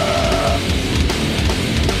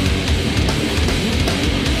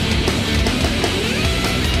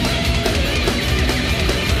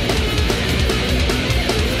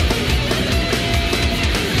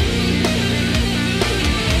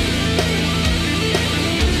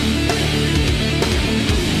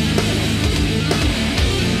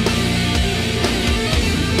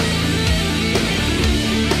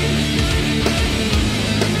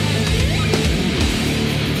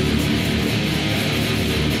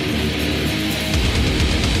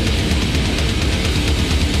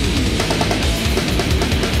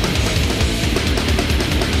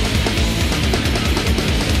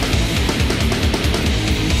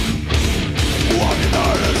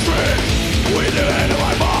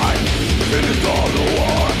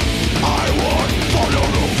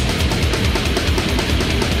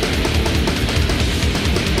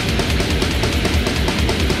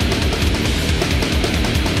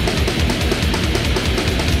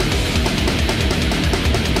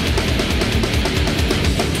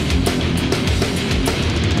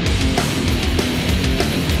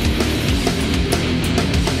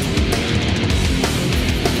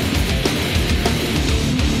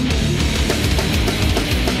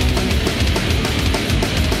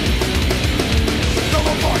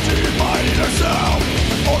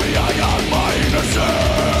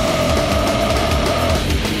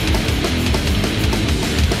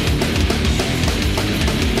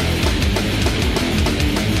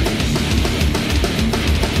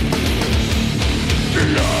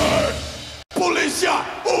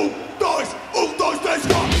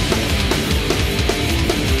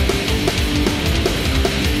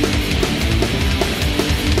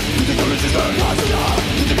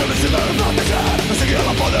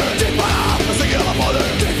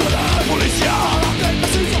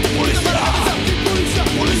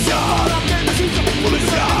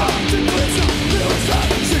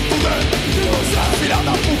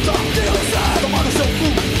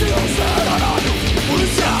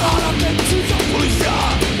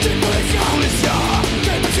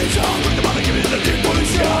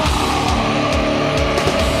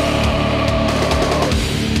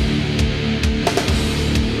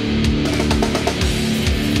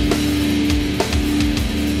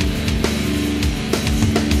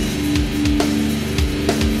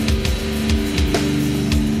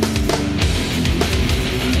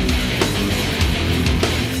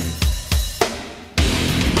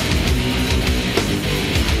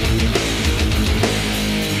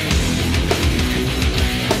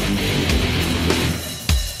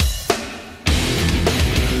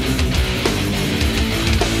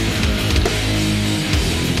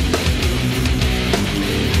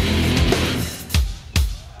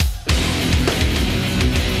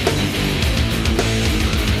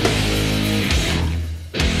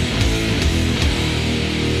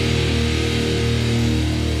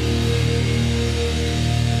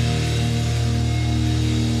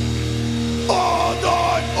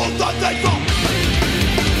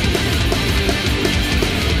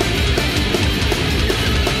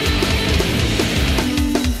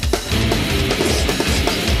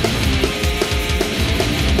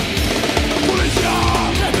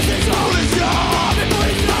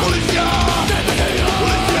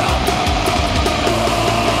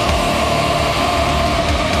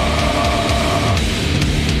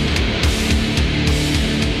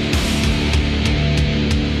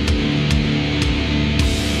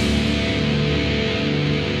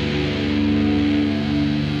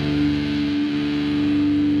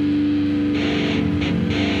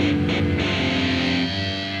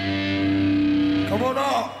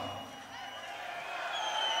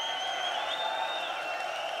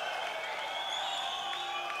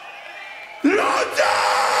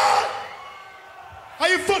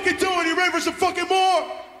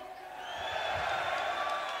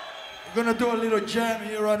 We're gonna do a little jam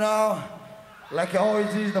here right now, like I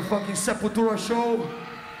always is the fucking Sepultura show.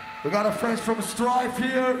 We got our friends from Strife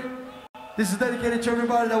here. This is dedicated to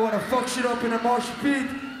everybody that wanna fuck shit up in a mosh pit.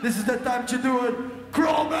 This is the time to do it.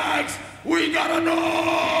 Chromax, we gotta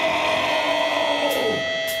know!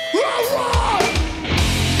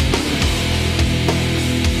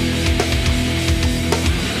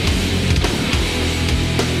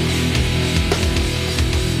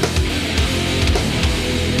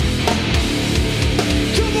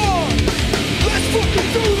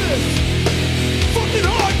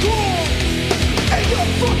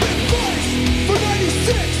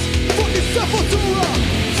 Sepultura,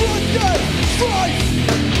 floodgate, strikes,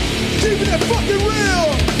 keeping it fucking real.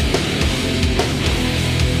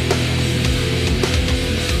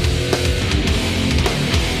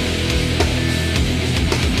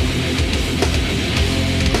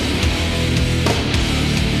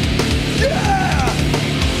 Yeah!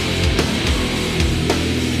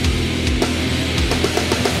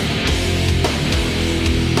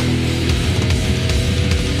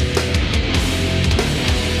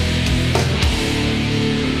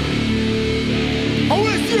 I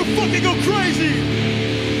wanna see you fucking go crazy!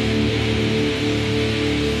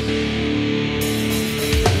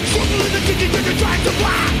 Struggling in the kitchen, you're trying to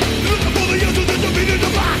fly! Looking for the answers that you've been in the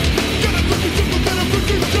back! Gotta put your triple, gotta put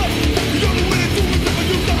your shot! The only way to do it is if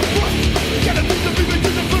you got what? Gotta beat the people to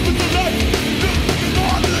the purpose of life! Looking for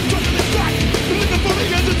all of the trust in the strike! Looking for the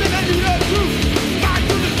answers that I need that truth! I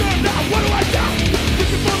understand now, what do I do?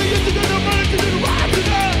 Looking for the answers that I'm running to the right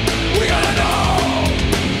today! We gotta know!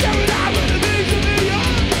 Get it out of the vision,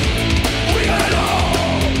 we gotta know!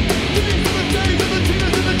 The needs of the days of the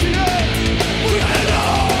cheaters and the cheaters! We gotta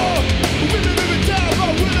know! We've been living down, but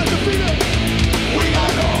we're not defeated! We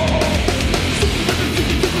gotta know! Something in the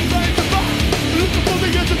city to the science of life! Looking for the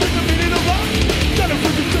answers in the meaning of life! Gotta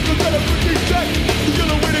freaking circle, gotta freaking check! The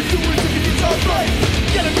only way to do it is to get yourself right!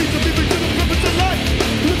 Gotta beat the people to the purpose of life!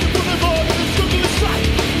 Looking for the more than the struggle is right!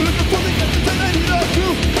 Looking for the answers that I need to do!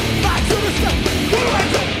 Back to the step! What do I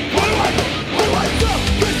do? What do I do? What do I do?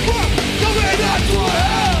 This fuck! Coming out to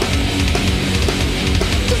hell!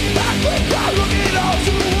 Looking back with God, looking out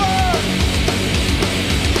to the world!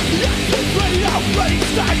 The action's ready, I'm ready,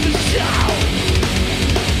 it's time to shout!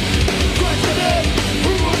 Question is,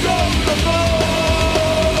 who will go to the floor?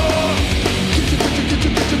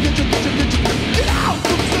 Get out,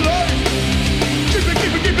 come to life! Keep it,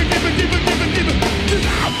 keep it, keep it, keep it, keep it, keep it, keep it! Get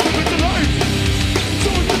out, come to life!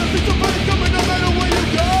 Someone's gonna be somebody coming no matter where you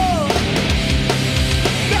go!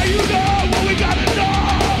 Now you know what we gotta know!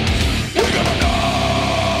 We gotta know!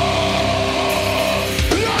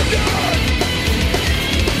 London!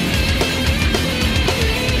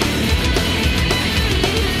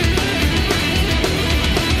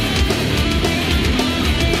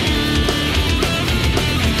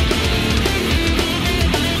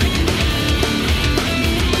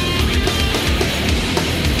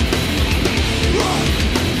 Run!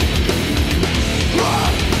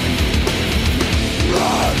 Run!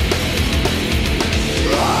 Run!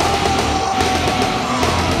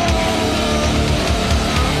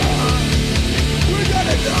 We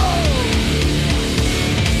gotta know!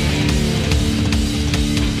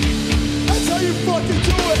 That's how you fucking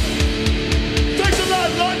do it! Thanks a lot,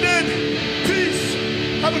 London! Peace!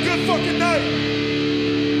 Have a good fucking night!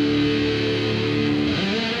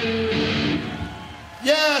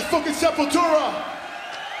 Yeah, it's fucking Sepultura!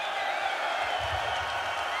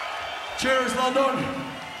 Cheers, London.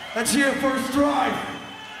 Let's hear first drive.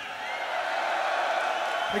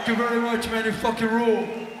 Thank you very much, man. You fucking rule.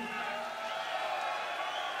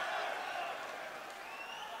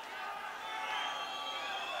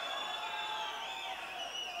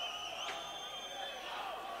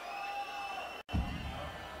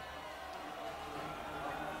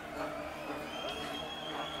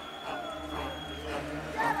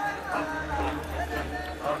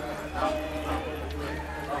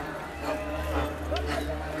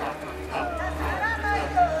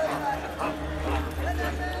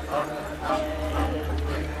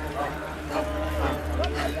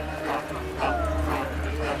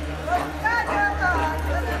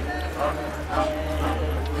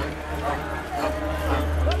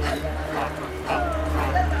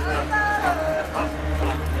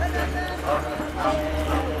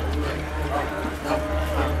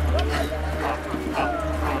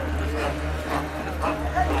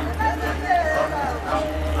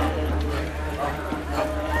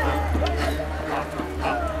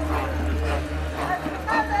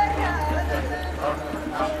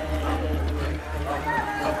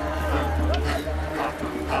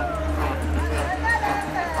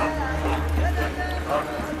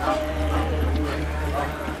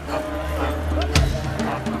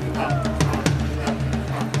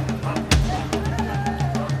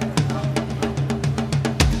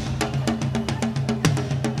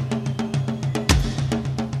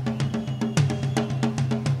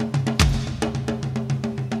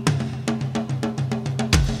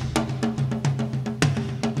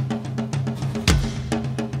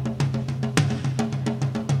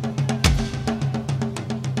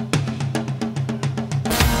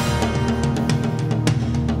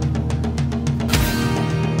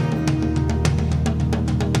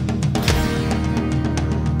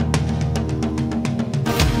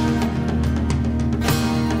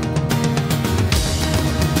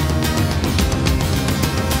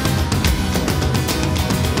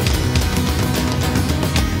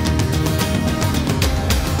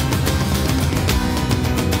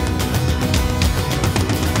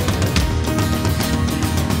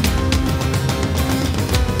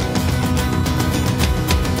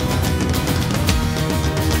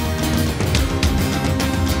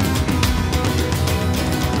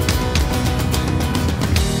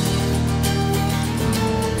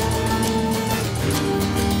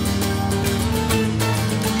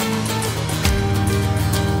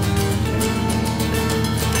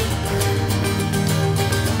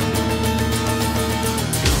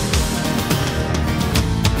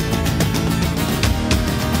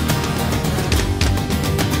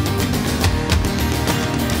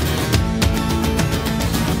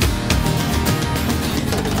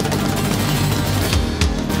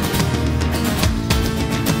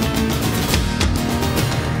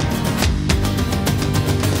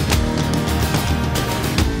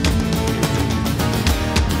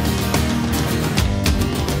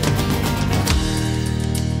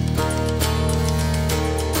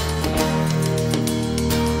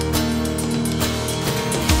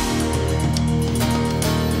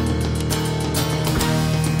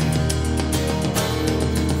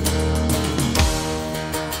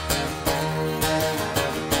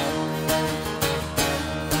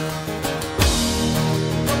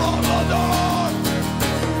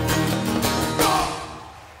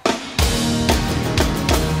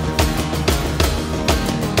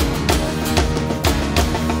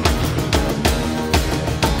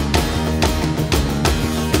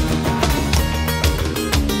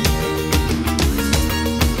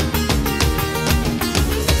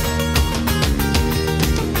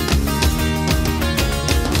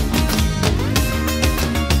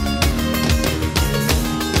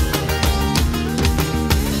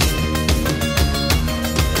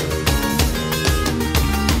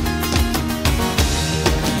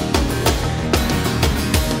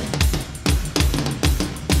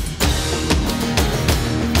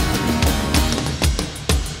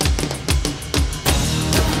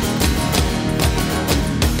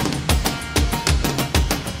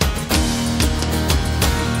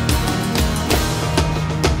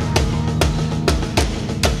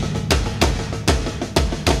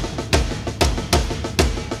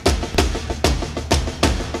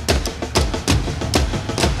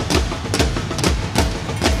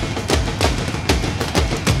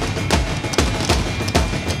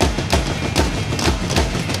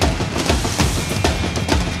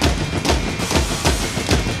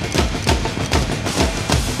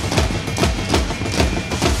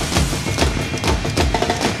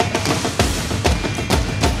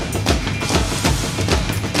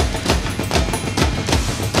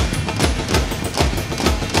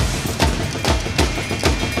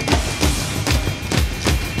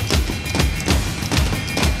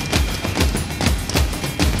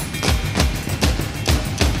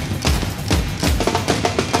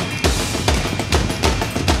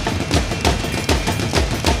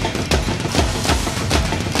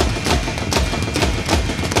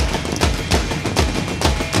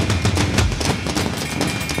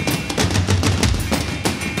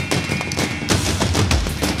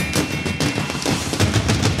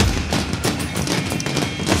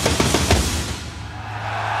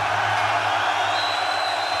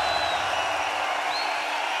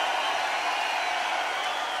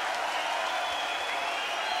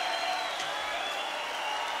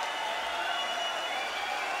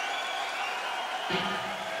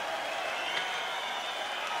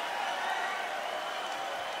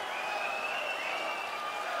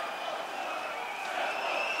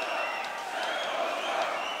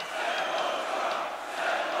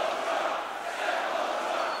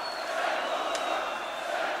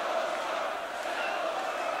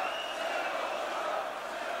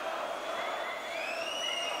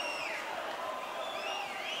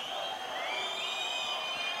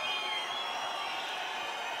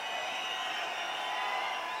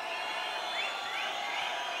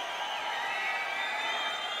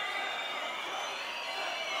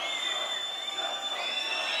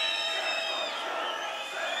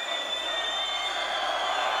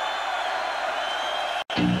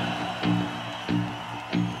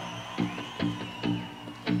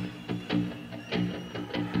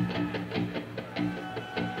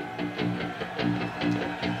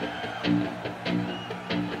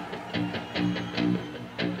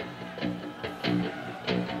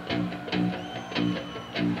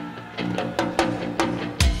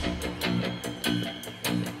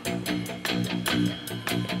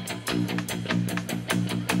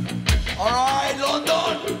 Alright,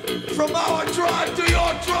 London, from our tribe to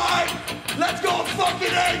your tribe, let's go fucking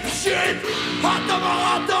ape shit! Hata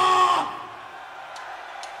Mahata!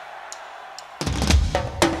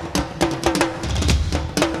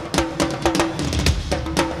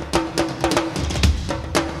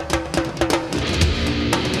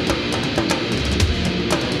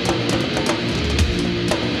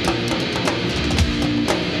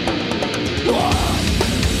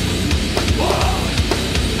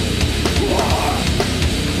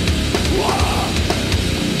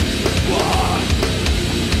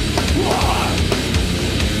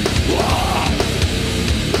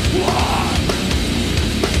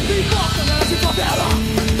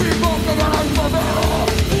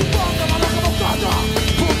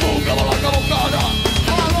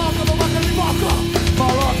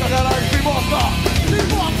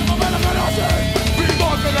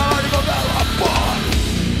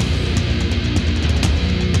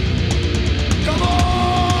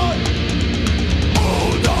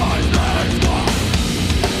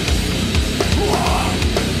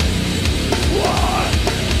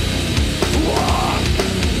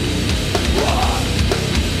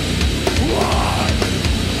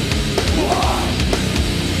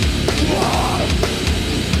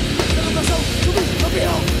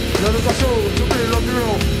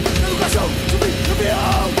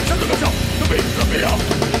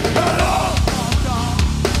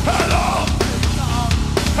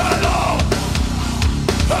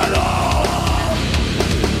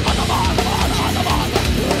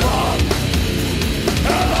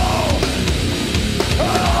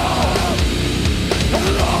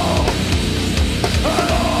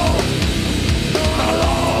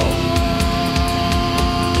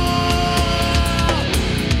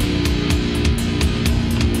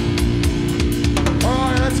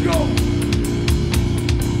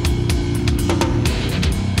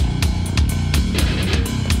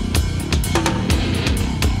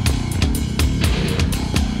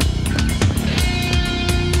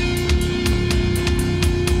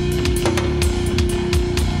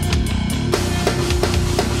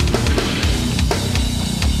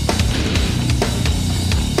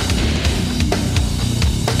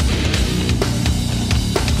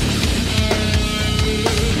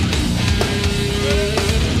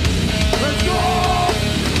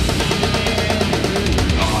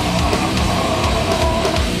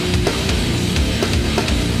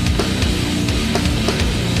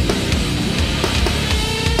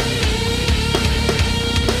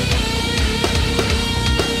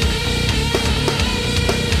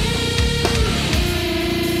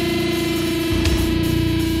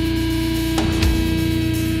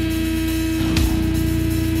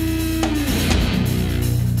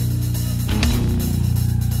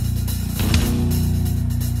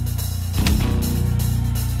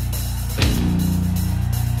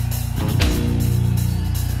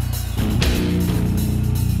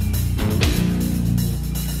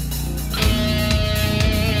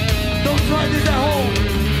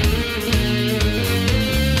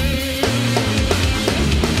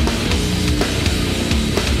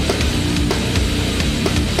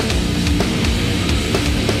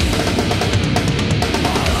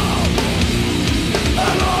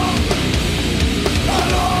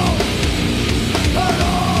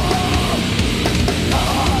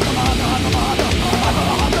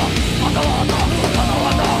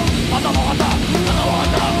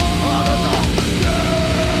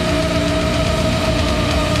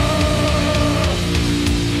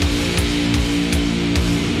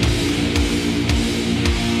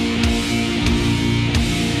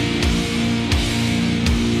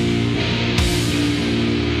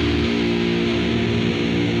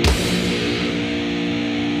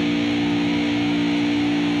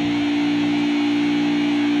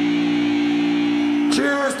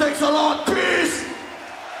 Thanks a lot. Peace.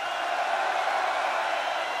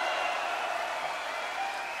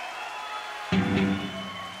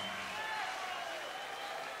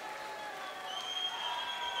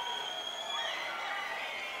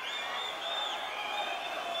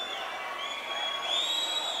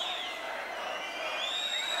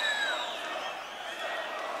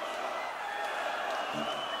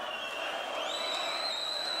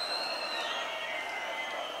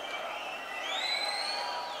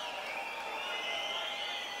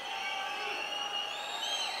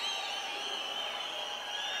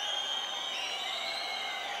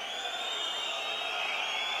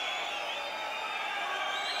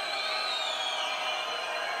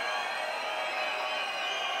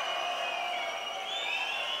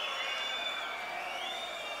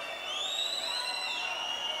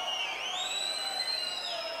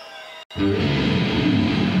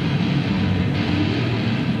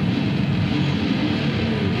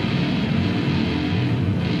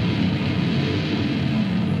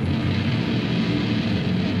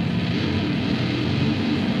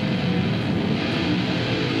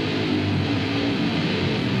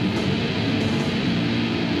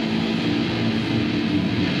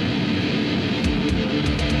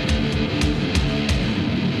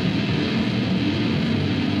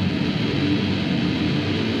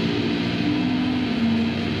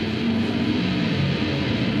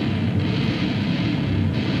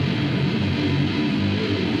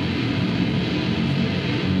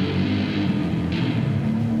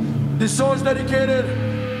 This song's dedicated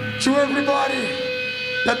to everybody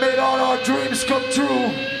that made all our dreams come true.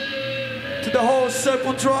 To the whole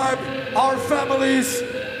Simple tribe, our families,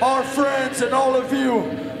 our friends, and all of you.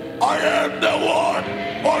 I am the one,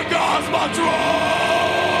 Orgasmatron!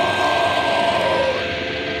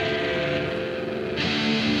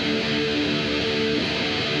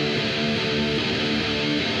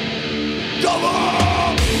 Come on!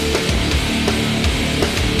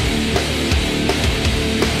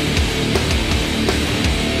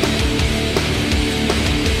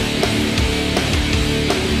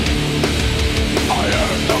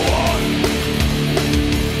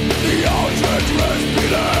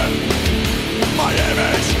 My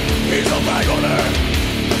image is a agony.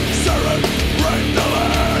 Celebrate the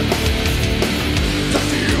land.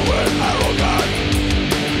 Just you and arrogant,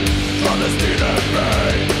 clandestine and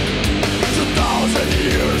pain. 2,000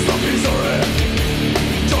 years of misery,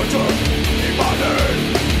 torture, demanding.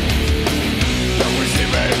 The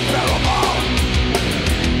receiving paramount,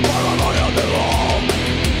 paranoia the law.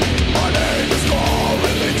 My name is called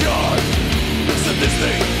religion,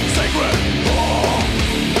 sadistic, sacred law.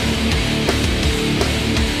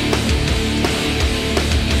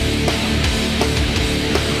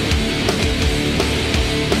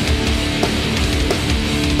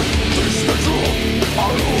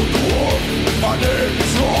 My name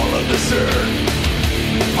is Roland the Sin.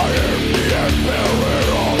 I am the emperor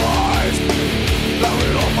of lies,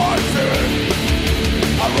 buried on my sin.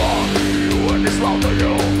 I wrong you and slaughter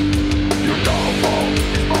you. Your downfall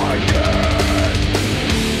is my death.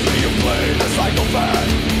 You play the psychopath,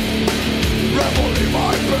 revel in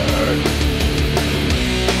my pain.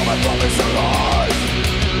 All my promise are lies,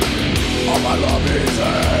 all my love is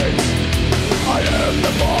hate. I am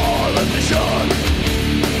the politician.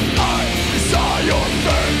 Your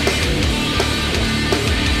thing.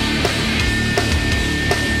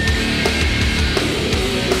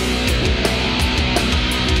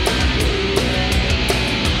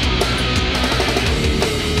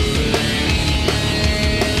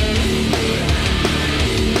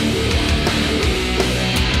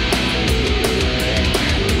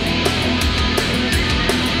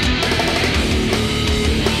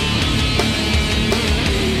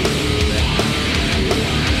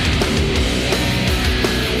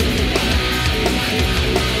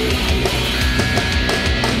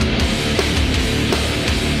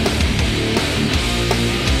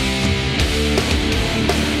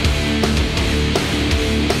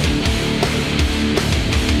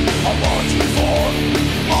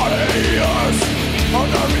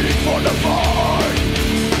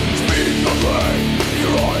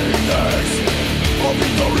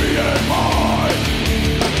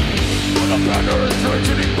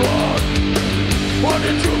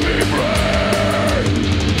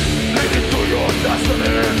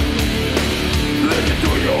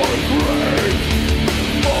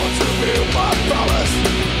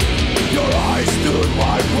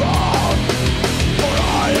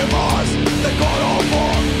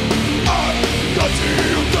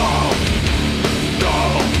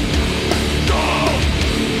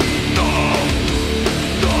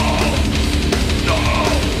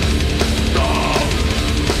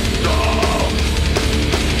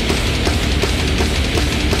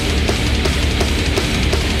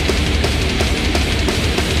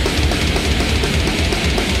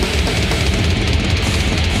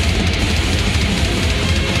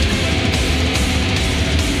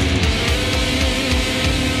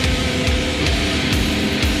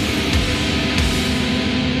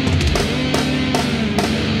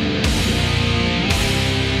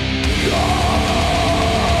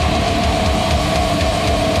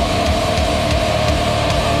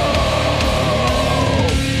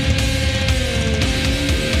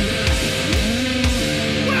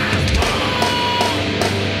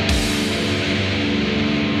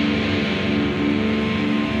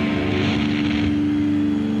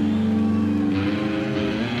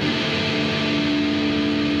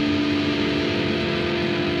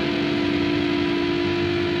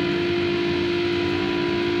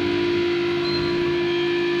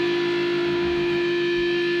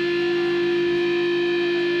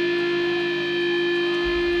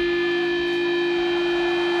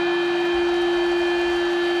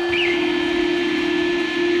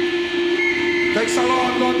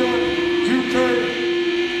 London, UK.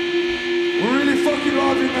 We really fucking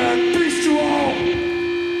love you, man. Peace to all.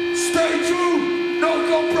 Stay true, no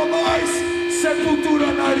compromise.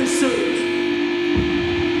 Sepultura 96.